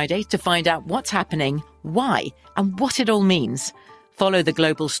to Friday to find out what's happening, why, and what it all means. Follow The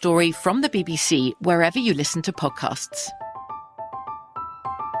Global Story from the BBC wherever you listen to podcasts.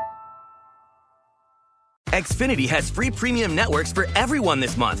 Xfinity has free premium networks for everyone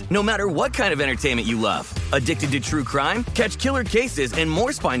this month, no matter what kind of entertainment you love. Addicted to true crime? Catch killer cases and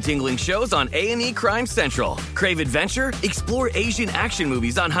more spine-tingling shows on A&E Crime Central. Crave adventure? Explore Asian action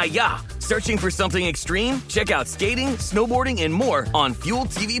movies on Hi-YAH. Searching for something extreme? Check out skating, snowboarding, and more on Fuel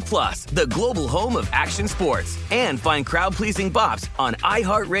TV Plus, the global home of action sports. And find crowd-pleasing bops on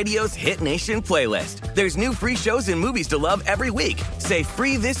iHeartRadio's Hit Nation playlist. There's new free shows and movies to love every week. Say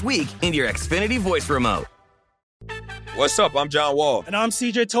free this week in your Xfinity voice remote. What's up? I'm John Wall. And I'm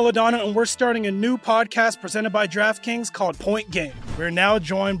CJ Toledano, and we're starting a new podcast presented by DraftKings called Point Game. We're now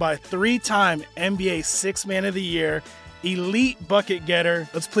joined by three-time NBA Sixth Man of the Year, elite bucket getter.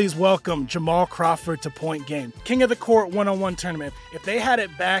 Let's please welcome Jamal Crawford to Point Game. King of the Court one-on-one tournament. If they had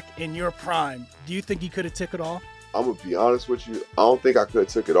it back in your prime, do you think you could have took it all? I'm going to be honest with you. I don't think I could have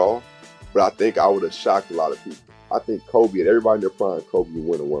took it all, but I think I would have shocked a lot of people. I think Kobe and everybody in their prime, Kobe would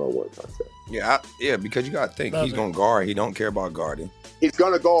win a one-on-one contest. Yeah, because you got to think, he's going to guard. He don't care about guarding. He's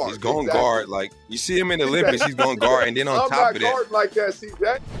going to guard. He's going to guard. Like, you see him in the Olympics, he's going to guard. And then on top of that. I'm not guarding like that,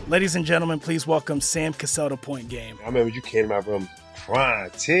 CJ. Ladies and gentlemen, please welcome Sam Cassell to Point Game. I remember you came to my room crying,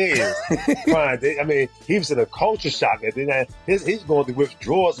 tears. Crying. I mean, he was in a culture shock. And then he's going through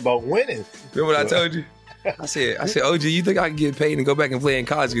withdrawals about winning. Remember what I told you? I said, OG, you think I can get paid and go back and play in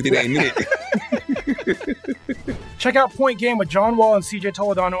college? You think they ain't it? Check out Point Game with John Wall and CJ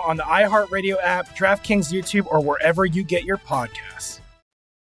Toledano on the iHeartRadio app, DraftKings YouTube, or wherever you get your podcasts.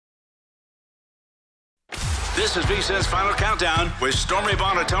 This is VSiN's Final Countdown with Stormy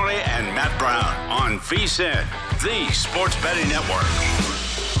Buonantony and Matt Brown on VSiN, the Sports Betting Network.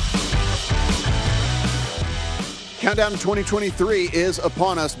 Countdown to 2023 is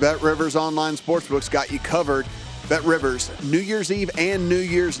upon us. BetRivers Online Sportsbooks got you covered. BetRivers, New Year's Eve and New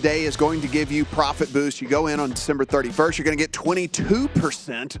Year's Day is going to give you profit boost. You go in on December 31st, you're going to get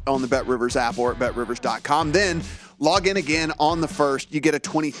 22% on the BetRivers app or at BetRivers.com. Then log in again on the 1st. You get a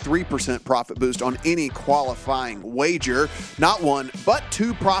 23% profit boost on any qualifying wager. Not one, but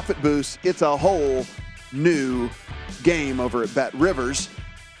two profit boosts. It's a whole new game over at BetRivers.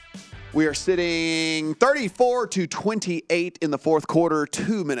 We are sitting 34-28 in the fourth quarter,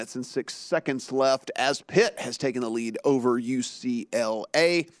 2 minutes and 6 seconds left as Pitt has taken the lead over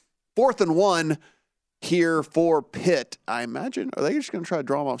UCLA. 4th and 1 here for Pitt. I imagine, are they just going to try to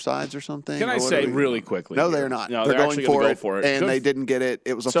draw them off sides or something? Can I say really quickly? No, they're not. No, they're going go for it, and they didn't get it.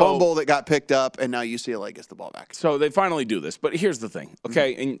 It was a fumble that got picked up, and now UCLA gets the ball back. So they finally do this. But here's the thing,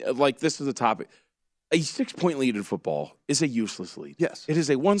 okay? Mm-hmm. And like this is the topic. A 6-point lead in football is a useless lead. Yes. It is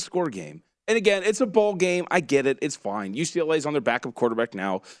a one-score game. And again, it's a bowl game. I get it. It's fine. UCLA's on their backup quarterback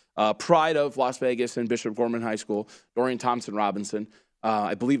now. Pride of Las Vegas and Bishop Gorman High School, Dorian Thompson-Robinson,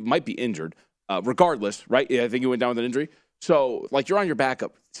 I believe might be injured. Regardless, right? Yeah, I think he went down with an injury. So, like, you're on your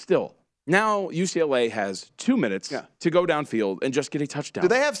backup. Still, now UCLA has 2 minutes to go downfield and just get a touchdown. Do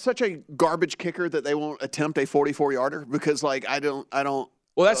they have such a garbage kicker that they won't attempt a 44-yarder? Because, like, I don't.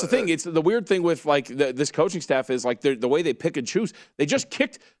 Well, that's the thing. It's the weird thing with like this coaching staff is like the way they pick and choose. They just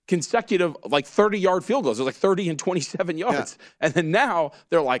kicked consecutive like 30-yard field goals. It was like 30 and 27 yards, and then now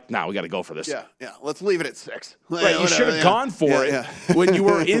they're like, "Nah, we got to go for this." Yeah. Let's leave it at 6. Right, you should have gone for it when you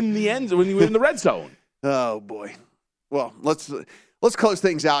were in the end, when you were in the red zone. Oh boy. Well, let's close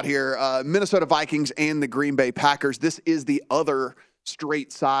things out here. Minnesota Vikings and the Green Bay Packers. This is the other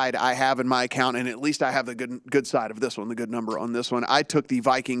straight side I have in my account, and at least I have the good side of this one, the good number on this one. I took the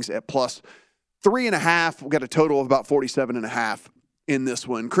Vikings at plus 3.5. We got a total of about 47.5 in this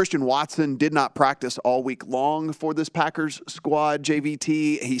one. Christian Watson did not practice all week long for this Packers squad,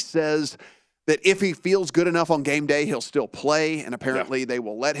 JVT. He says that if he feels good enough on game day, he'll still play, and apparently they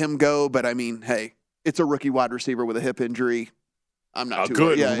will let him go. But, I mean, hey, it's a rookie wide receiver with a hip injury. I'm not too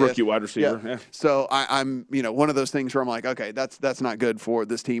good rookie wide receiver. Yeah. So I'm one of those things where I'm like, okay, that's not good for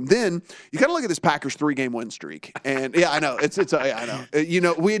this team. Then you got to look at this Packers 3-game win streak, and I know I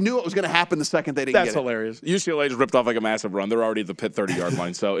know. We knew what was going to happen the second they didn't get it. That's hilarious. UCLA just ripped off like a massive run. They're already at the Pitt 30-yard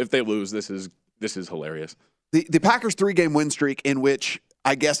line. So if they lose, this is hilarious. The Packers 3-game win streak in which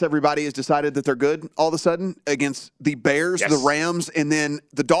I guess everybody has decided that they're good all of a sudden against the Bears, the Rams, and then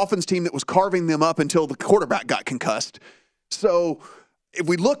the Dolphins team that was carving them up until the quarterback got concussed. So if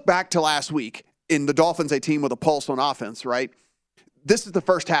we look back to last week, in the Dolphins, a team with a pulse on offense, right? This is the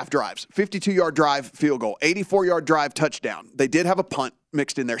first half drives. 52-yard drive, field goal. 84-yard drive, touchdown. They did have a punt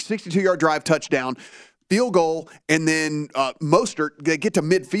mixed in there. 62-yard drive, touchdown. Field goal, and then Mostert, they get to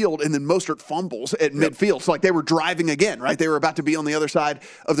midfield, and then Mostert fumbles at midfield. So, like, they were driving again, right? They were about to be on the other side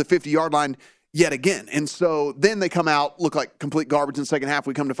of the 50-yard line yet again. And so then they come out, look like complete garbage in the second half.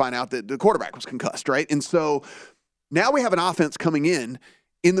 We come to find out that the quarterback was concussed, right? And so now we have an offense coming in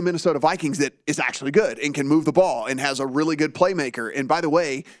the Minnesota Vikings that is actually good and can move the ball and has a really good playmaker. And by the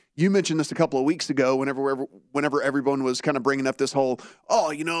way, You mentioned this a couple of weeks ago whenever everyone was kind of bringing up this whole,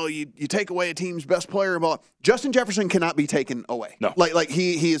 you take away a team's best player. Well, Justin Jefferson cannot be taken away. No. Like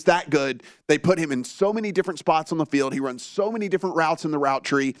he is that good. They put him in so many different spots on the field. He runs so many different routes in the route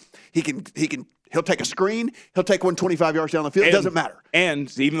tree. He'll take a screen. He'll take one 25 yards down the field. It doesn't matter.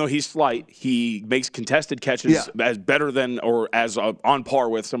 And even though he's slight, he makes contested catches as better than or as on par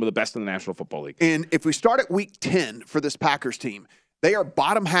with some of the best in the National Football League. And if we start at week 10 for this Packers team, they are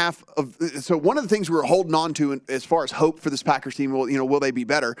bottom half of. So one of the things we were holding on to as far as hope for this Packers team, will they be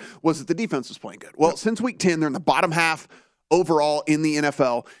better, was that the defense was playing good. Well, since week 10, they're in the bottom half overall in the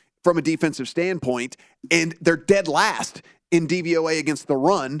NFL from a defensive standpoint, and they're dead last in DVOA against the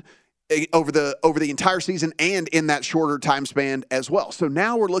run over the entire season and in that shorter time span as well. So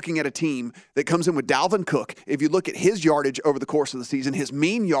now we're looking at a team that comes in with Dalvin Cook. If you look at his yardage over the course of the season, his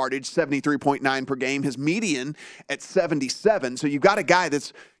mean yardage, 73.9 per game, his median at 77. So you've got a guy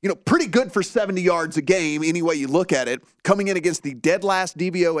that's, pretty good for 70 yards a game, any way you look at it, coming in against the dead last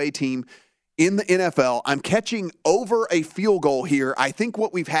DVOA team in the NFL. I'm catching over a field goal here. I think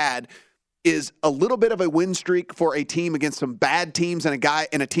what we've had is a little bit of a win streak for a team against some bad teams and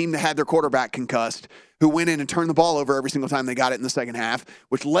a team that had their quarterback concussed, who went in and turned the ball over every single time they got it in the second half,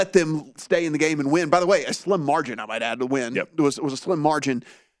 which let them stay in the game and win. By the way, a slim margin, I might add, to win. Yep. It was a slim margin.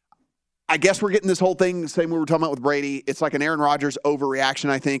 I guess we're getting this whole thing, same we were talking about with Brady. It's like an Aaron Rodgers overreaction,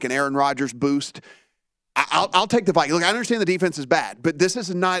 I think, an Aaron Rodgers boost. I'll take the Vikings. Look, I understand the defense is bad, but this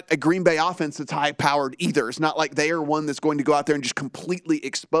is not a Green Bay offense that's high-powered either. It's not like they are one that's going to go out there and just completely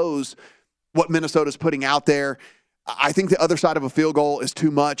expose what Minnesota's putting out there. I think the other side of a field goal is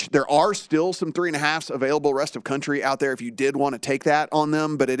too much. There are still some 3.5s available rest of country out there if you did want to take that on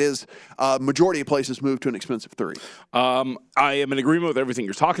them, but it is majority of places move to an expensive 3. I am in agreement with everything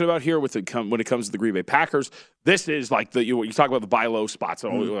you're talking about here when it comes to the Green Bay Packers. This is like you talk about the buy low spots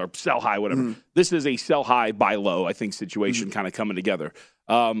or sell high, whatever. Mm-hmm. This is a sell high, buy low, I think, situation kind of coming together.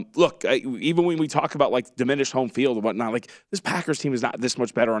 Look, even when we talk about like diminished home field and whatnot, like this Packers team is not this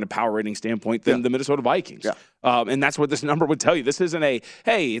much better on a power rating standpoint than the Minnesota Vikings. Yeah. And that's what this number would tell you. This isn't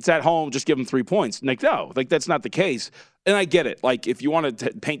hey, it's at home, just give them 3 points. Like, no, like that's not the case. And I get it. Like, if you want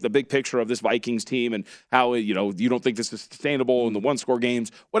to paint the big picture of this Vikings team and how, you don't think this is sustainable in the one-score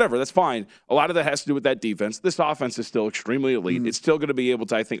games, whatever, that's fine. A lot of that has to do with that defense. This offense is still extremely elite. Mm-hmm. It's still going to be able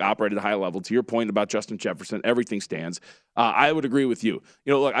to, I think, operate at a high level. To your point about Justin Jefferson, everything stands. I would agree with you.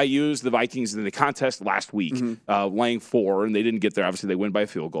 Look, I used the Vikings in the contest last week, laying 4, and they didn't get there. Obviously, they win by a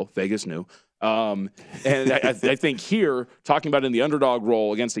field goal. Vegas knew. And I think here, talking about in the underdog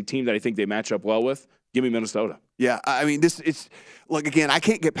role against a team that I think they match up well with, give me Minnesota. Yeah, I mean, again, I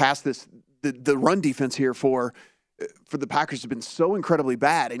can't get past this. The run defense here for the Packers has been so incredibly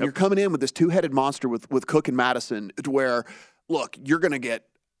bad, and you're coming in with this two-headed monster with Cook and Madison, to where, look, you're going to get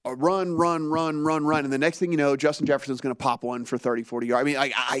a run, and the next thing you know, Justin Jefferson's going to pop one for 30, 40 yards. I mean,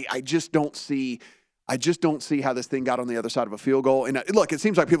 I just don't see how this thing got on the other side of a field goal. And look, it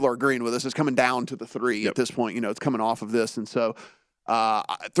seems like people are agreeing with us. It's coming down to the 3 at this point. It's coming off of this, and so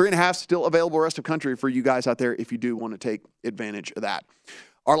 3.5 still available rest of country for you guys out there if you do want to take advantage of that.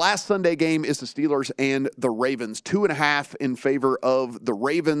 Our last Sunday game is the Steelers and the Ravens. 2.5 in favor of the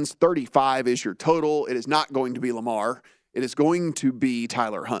Ravens. 35 is your total. It is not going to be Lamar. It is going to be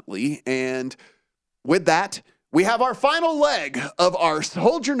Tyler Huntley. And with that, we have our final leg of our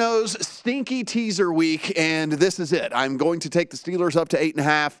Hold Your Nose Stinky Teaser Week, and this is it. I'm going to take the Steelers up to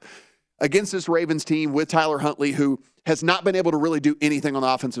 8.5 against this Ravens team with Tyler Huntley, who has not been able to really do anything on the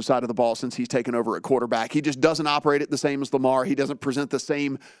offensive side of the ball since he's taken over at quarterback. He just doesn't operate it the same as Lamar. He doesn't present the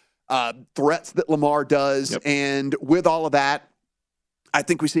same threats that Lamar does. Yep. And with all of that, I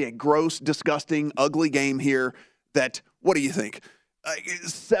think we see a gross, disgusting, ugly game here that, what do you think?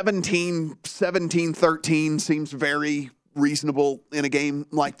 17-13 seems very reasonable in a game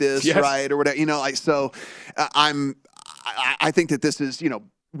like this, yes. Right? Or whatever, I think that this is,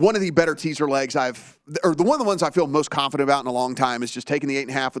 one of the better teaser legs one of the ones I feel most confident about in a long time is just taking the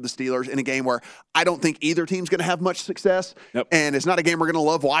 8.5 with the Steelers in a game where I don't think either team's going to have much success. Yep. And it's not a game we're going to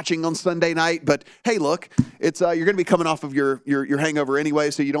love watching on Sunday night. But hey, look, it's you're going to be coming off of your hangover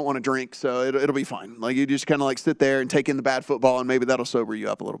anyway, so you don't want to drink. So it'll be fine. Like, you just kind of like sit there and take in the bad football, and maybe that'll sober you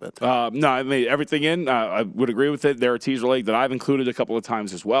up a little bit. No, I mean everything in. I would agree with it. They're a teaser leg that I've included a couple of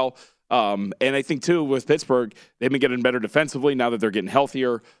times as well. And I think, too, with Pittsburgh, they've been getting better defensively now that they're getting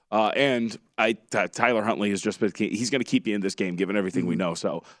healthier. And Tyler Huntley is he's going to keep you in this game, given everything we know.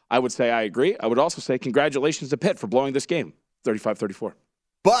 So I would say I agree. I would also say congratulations to Pitt for blowing this game, 35-34.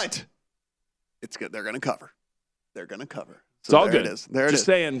 But it's good. They're going to cover. They're going to cover. It's all there good. It is. There Just it is.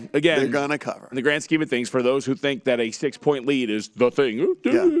 saying, again, they're going to cover. In the grand scheme of things, for those who think that a 6-point lead is the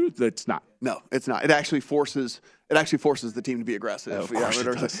thing, that's not. No, it's not. It actually forces the team to be aggressive. Of course it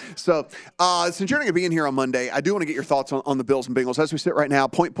does. So, since you're going to be in here on Monday, I do want to get your thoughts on the Bills and Bengals. As we sit right now,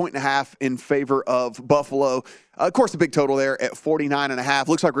 point and a half in favor of Buffalo. Of course, the big total there at 49.5.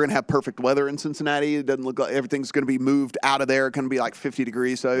 Looks like we're going to have perfect weather in Cincinnati. It doesn't look like everything's going to be moved out of there. It's going to be like 50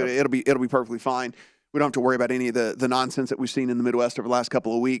 degrees, so it'll be perfectly fine. We don't have to worry about any of the nonsense that we've seen in the Midwest over the last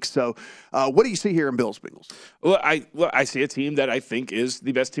couple of weeks. So, what do you see here in Bills Bengals? Well, I see a team that I think is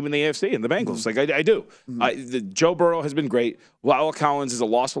the best team in the AFC, and the Bengals. Mm-hmm. Like I do. Joe Burrow has been great. La'el Collins is a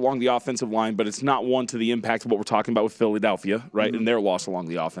loss along the offensive line, but it's not one to the impact of what we're talking about with Philadelphia, right? Mm-hmm. And their loss along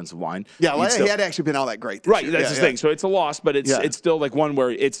the offensive line. Yeah, he had actually been all that great. Right, year. that's the thing. So it's a loss, but it's still like one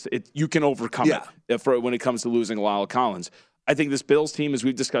where you can overcome it when it comes to losing La'el Collins. I think this Bills team, as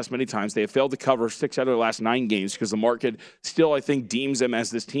we've discussed many times, they have failed to cover 6 out of their last 9 games because the market still, I think, deems them as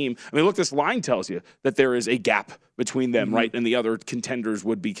this team. I mean, look, this line tells you that there is a gap between them, right, and the other contenders,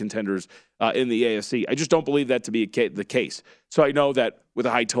 would-be contenders in the AFC. I just don't believe that to be the case. So I know that with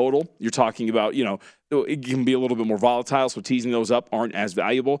a high total, you're talking about, it can be a little bit more volatile, so teasing those up aren't as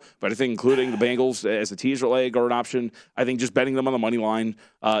valuable. But I think including the Bengals as a teaser leg or an option, I think just betting them on the money line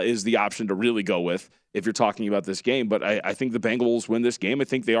is the option to really go with if you're talking about this game. But I think the Bengals win this game. I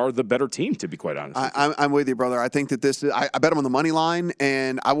think they are the better team, to be quite honest. I'm with you, brother. I think that this is, I bet them on the money line,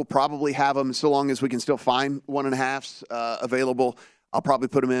 and I will probably have them so long as we can still find 1.5s available. I'll probably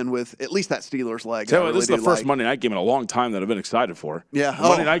put them in with at least that Steelers leg. This is the first Monday night game in a long time that I've been excited for. Yeah. The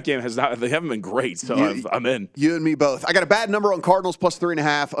Monday night game they haven't been great, so I'm in. You and me both. I got a bad number on Cardinals plus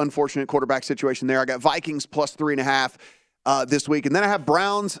 3.5. Unfortunate quarterback situation there. I got Vikings plus 3.5 this week. And then I have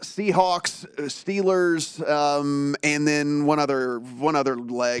Browns, Seahawks, Steelers, and then one other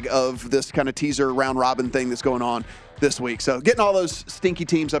leg of this kind of teaser round robin thing that's going on this week. So getting all those stinky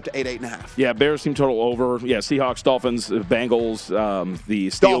teams up to 8.5. Yeah, Bears team total over. Yeah, Seahawks, Dolphins, Bengals, the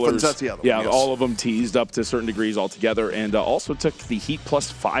Steelers. Dolphins, that's the other one. Yeah, yes. All of them teased up to certain degrees altogether. And also took the Heat plus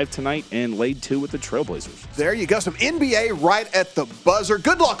 5 tonight and laid 2 with the Trailblazers. There you go. Some NBA right at the buzzer.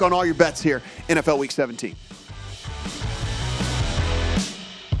 Good luck on all your bets here, NFL Week 17.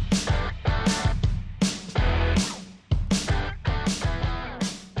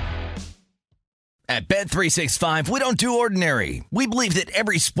 At Bet365, we don't do ordinary. We believe that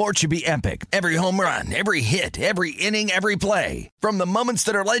every sport should be epic. Every home run, every hit, every inning, every play. From the moments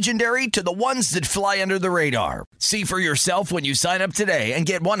that are legendary to the ones that fly under the radar. See for yourself when you sign up today and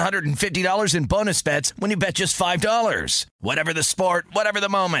get $150 in bonus bets when you bet just $5. Whatever the sport, whatever the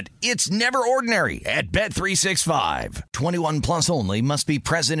moment, it's never ordinary at Bet365. 21 plus only. Must be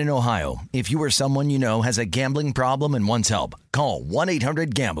present in Ohio. If you or someone you know has a gambling problem and wants help, call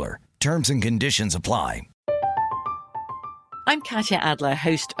 1-800-GAMBLER. Terms and conditions apply. I'm Katya Adler,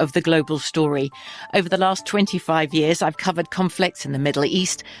 host of The Global Story. Over the last 25 years, I've covered conflicts in the Middle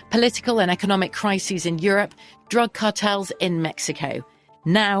East, political and economic crises in Europe, drug cartels in Mexico.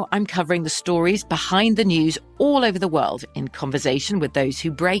 Now I'm covering the stories behind the news all over the world in conversation with those who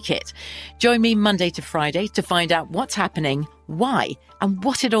break it. Join me Monday to Friday to find out what's happening, why, and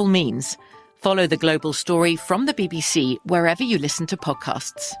what it all means. Follow The Global Story from the BBC wherever you listen to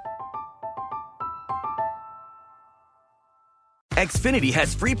podcasts. Xfinity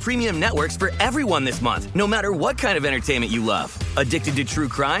has free premium networks for everyone this month, no matter what kind of entertainment you love. Addicted to true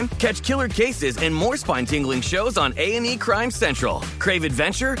crime? Catch killer cases and more spine-tingling shows on A&E Crime Central. Crave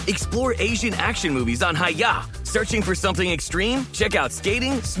adventure? Explore Asian action movies on Hi-YAH. Searching for something extreme? Check out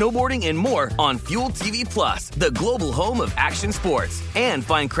skating, snowboarding, and more on Fuel TV Plus, the global home of action sports. And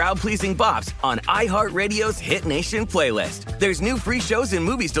find crowd-pleasing bops on iHeartRadio's Hit Nation playlist. There's new free shows and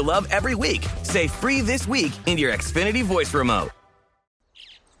movies to love every week. Say free this week in your Xfinity voice remote.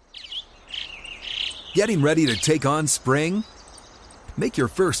 Getting ready to take on spring? Make your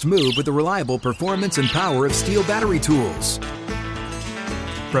first move with the reliable performance and power of Steel battery tools.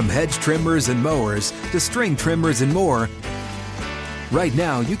 From hedge trimmers and mowers to string trimmers and more, right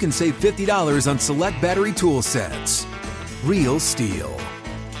now you can save $50 on select battery tool sets. Real Steel.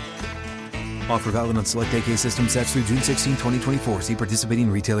 Offer valid on select AK system sets through June 16, 2024. See participating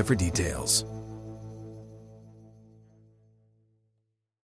retailer for details.